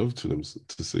would love to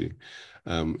see,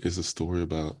 is a story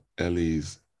about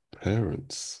Ellie's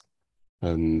parents,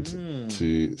 and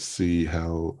to see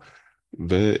how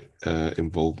their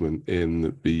involvement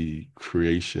in the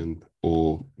creation,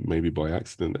 or maybe by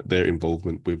accident, their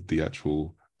involvement with the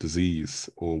actual disease,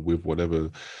 or with whatever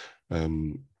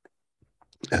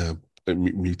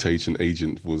mutation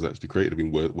agent was actually created. I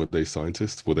mean, were they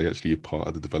scientists? Were they actually a part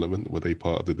of the development? Were they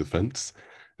part of the defense?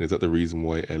 And is that the reason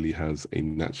why Ellie has a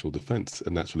natural defense, a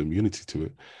natural immunity to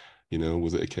it?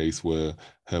 Was it a case where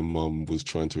her mom was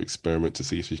trying to experiment to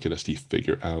see if she could actually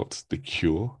figure out the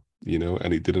cure,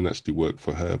 and it didn't actually work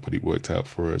for her, but it worked out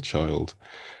for her child,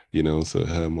 so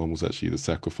her mom was actually the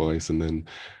sacrifice. And then,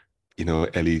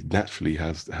 Ellie naturally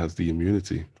has the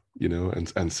immunity,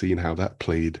 and seeing how that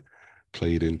played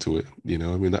into it,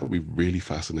 I mean, that would be really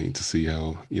fascinating to see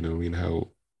how, how,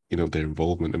 their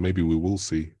involvement, and maybe we will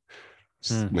see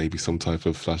maybe some type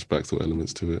of flashbacks or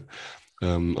elements to it.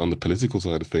 On the political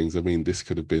side of things, I mean, this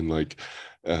could have been like,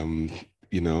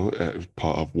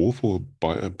 part of warfare,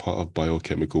 part of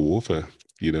biochemical warfare.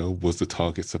 You know, was the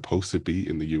target supposed to be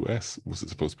in the US? Was it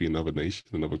supposed to be another nation,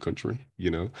 another country? You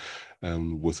know,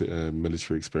 was it a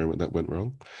military experiment that went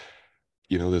wrong?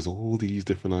 You know, there's all these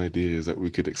different ideas that we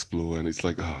could explore, and it's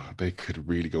like, oh, they could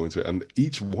really go into it. And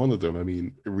each one of them, I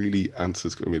mean, really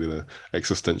answers, I mean, in an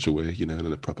existential way, you know,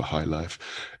 in a proper high life.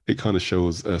 It kind of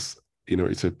shows us, you know,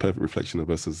 it's a perfect reflection of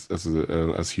us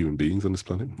as human beings on this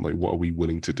planet. Like, what are we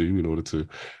willing to do in order to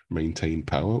maintain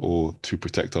power or to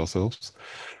protect ourselves?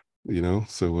 You know,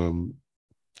 so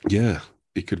yeah,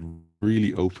 it could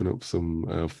really open up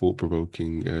some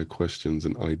thought-provoking questions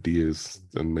and ideas,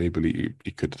 and maybe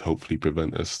it could hopefully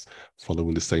prevent us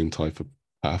following the same type of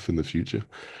path in the future.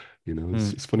 You know,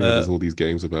 it's funny how there's all these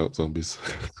games about zombies.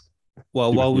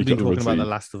 Well, while we've been talking about The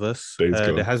Last of Us,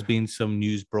 there has been some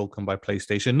news broken by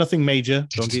PlayStation. Nothing major.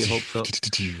 Don't get your hopes up.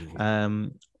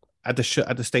 At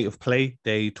the State of Play,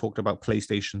 they talked about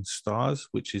PlayStation Stars,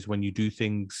 which is when you do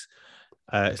things.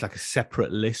 It's like a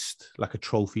separate list, like a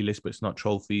trophy list, but it's not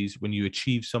trophies. When you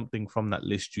achieve something from that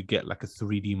list, you get like a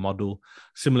 3D model,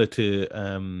 similar to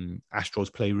Astro's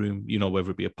Playroom, you know,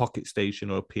 whether it be a Pocket Station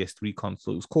or a PS3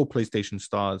 console. It's called PlayStation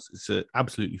Stars. It's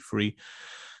absolutely free.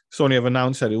 Sony have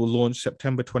announced that it will launch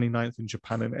September 29th in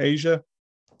Japan and Asia,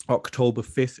 October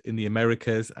 5th in the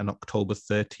Americas, and October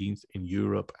 13th in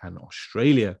Europe and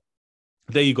Australia.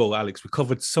 There you go, Alex. We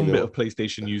covered some bit of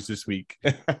PlayStation news this week.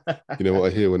 You know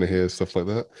what I hear when I hear stuff like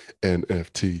that?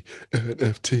 NFT,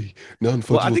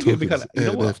 non-fungible tokens,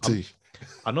 NFT.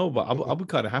 I know, but I'll be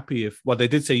kind of happy if... Well, they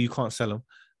did say you can't sell them.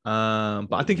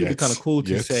 But I think it'd be kind of cool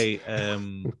to say...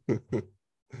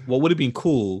 what would have been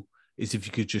cool is if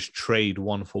you could just trade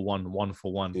one for one.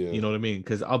 Yeah. You know what I mean?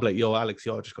 Because I'll be like, yo, Alex,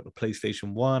 I just got the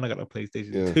PlayStation 1, I got the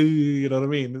PlayStation 2, you know what I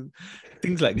mean?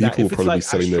 Things like that. People will probably be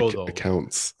selling Astro, their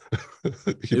accounts.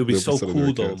 It would be so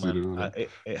cool though, man.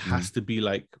 It has to be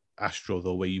like Astro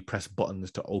though, where you press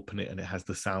buttons to open it and it has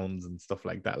the sounds and stuff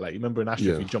like that. Like, you remember in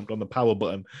Astro, if you jumped on the power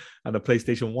button and the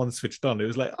PlayStation 1 switched on, it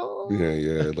was like, oh.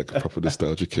 Yeah, like a proper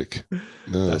nostalgia kick.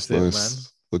 No, that's nice. Man.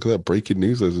 Look at that breaking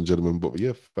news, ladies and gentlemen. But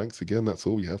yeah, thanks again. That's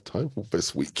all we have time for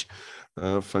this week.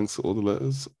 Thanks to all the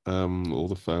letters, all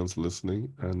the fans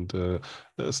listening, and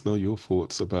let us know your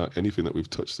thoughts about anything that we've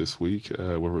touched this week,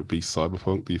 whether it be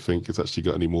Cyberpunk. Do you think it's actually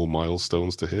got any more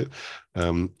milestones to hit?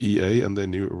 EA and their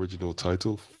new original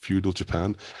title, Feudal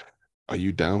Japan. Are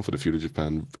you down for the Feudal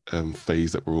Japan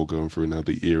phase that we're all going through now,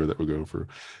 the era that we're going through?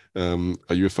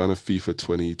 Are you a fan of FIFA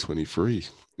 2023?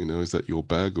 You know, is that your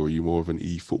bag, or are you more of an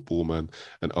eFootball man?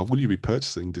 And will you be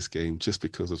purchasing this game just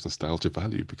because of nostalgia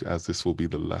value? Because as this will be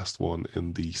the last one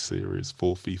in the series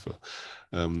for FIFA.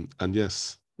 And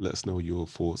yes, let us know your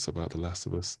thoughts about The Last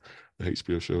of Us, the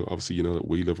HBO show. Obviously, you know that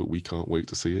we love it. We can't wait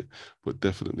to see it. But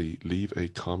definitely leave a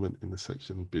comment in the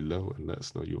section below and let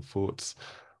us know your thoughts.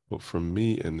 But from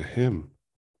me and him,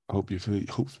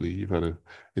 hopefully you've had an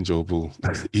enjoyable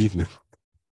evening.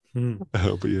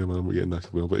 But yeah, man, we're getting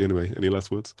knackered. But anyway, any last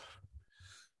words?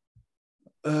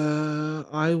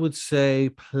 I would say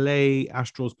play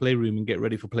Astro's Playroom and get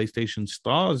ready for PlayStation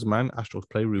Stars, man. Astro's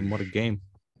Playroom, what a game.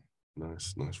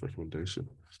 Nice recommendation.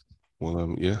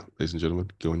 Well, yeah, ladies and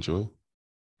gentlemen, go enjoy.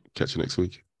 Catch you next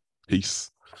week.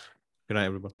 Peace. Good night,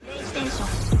 everybody.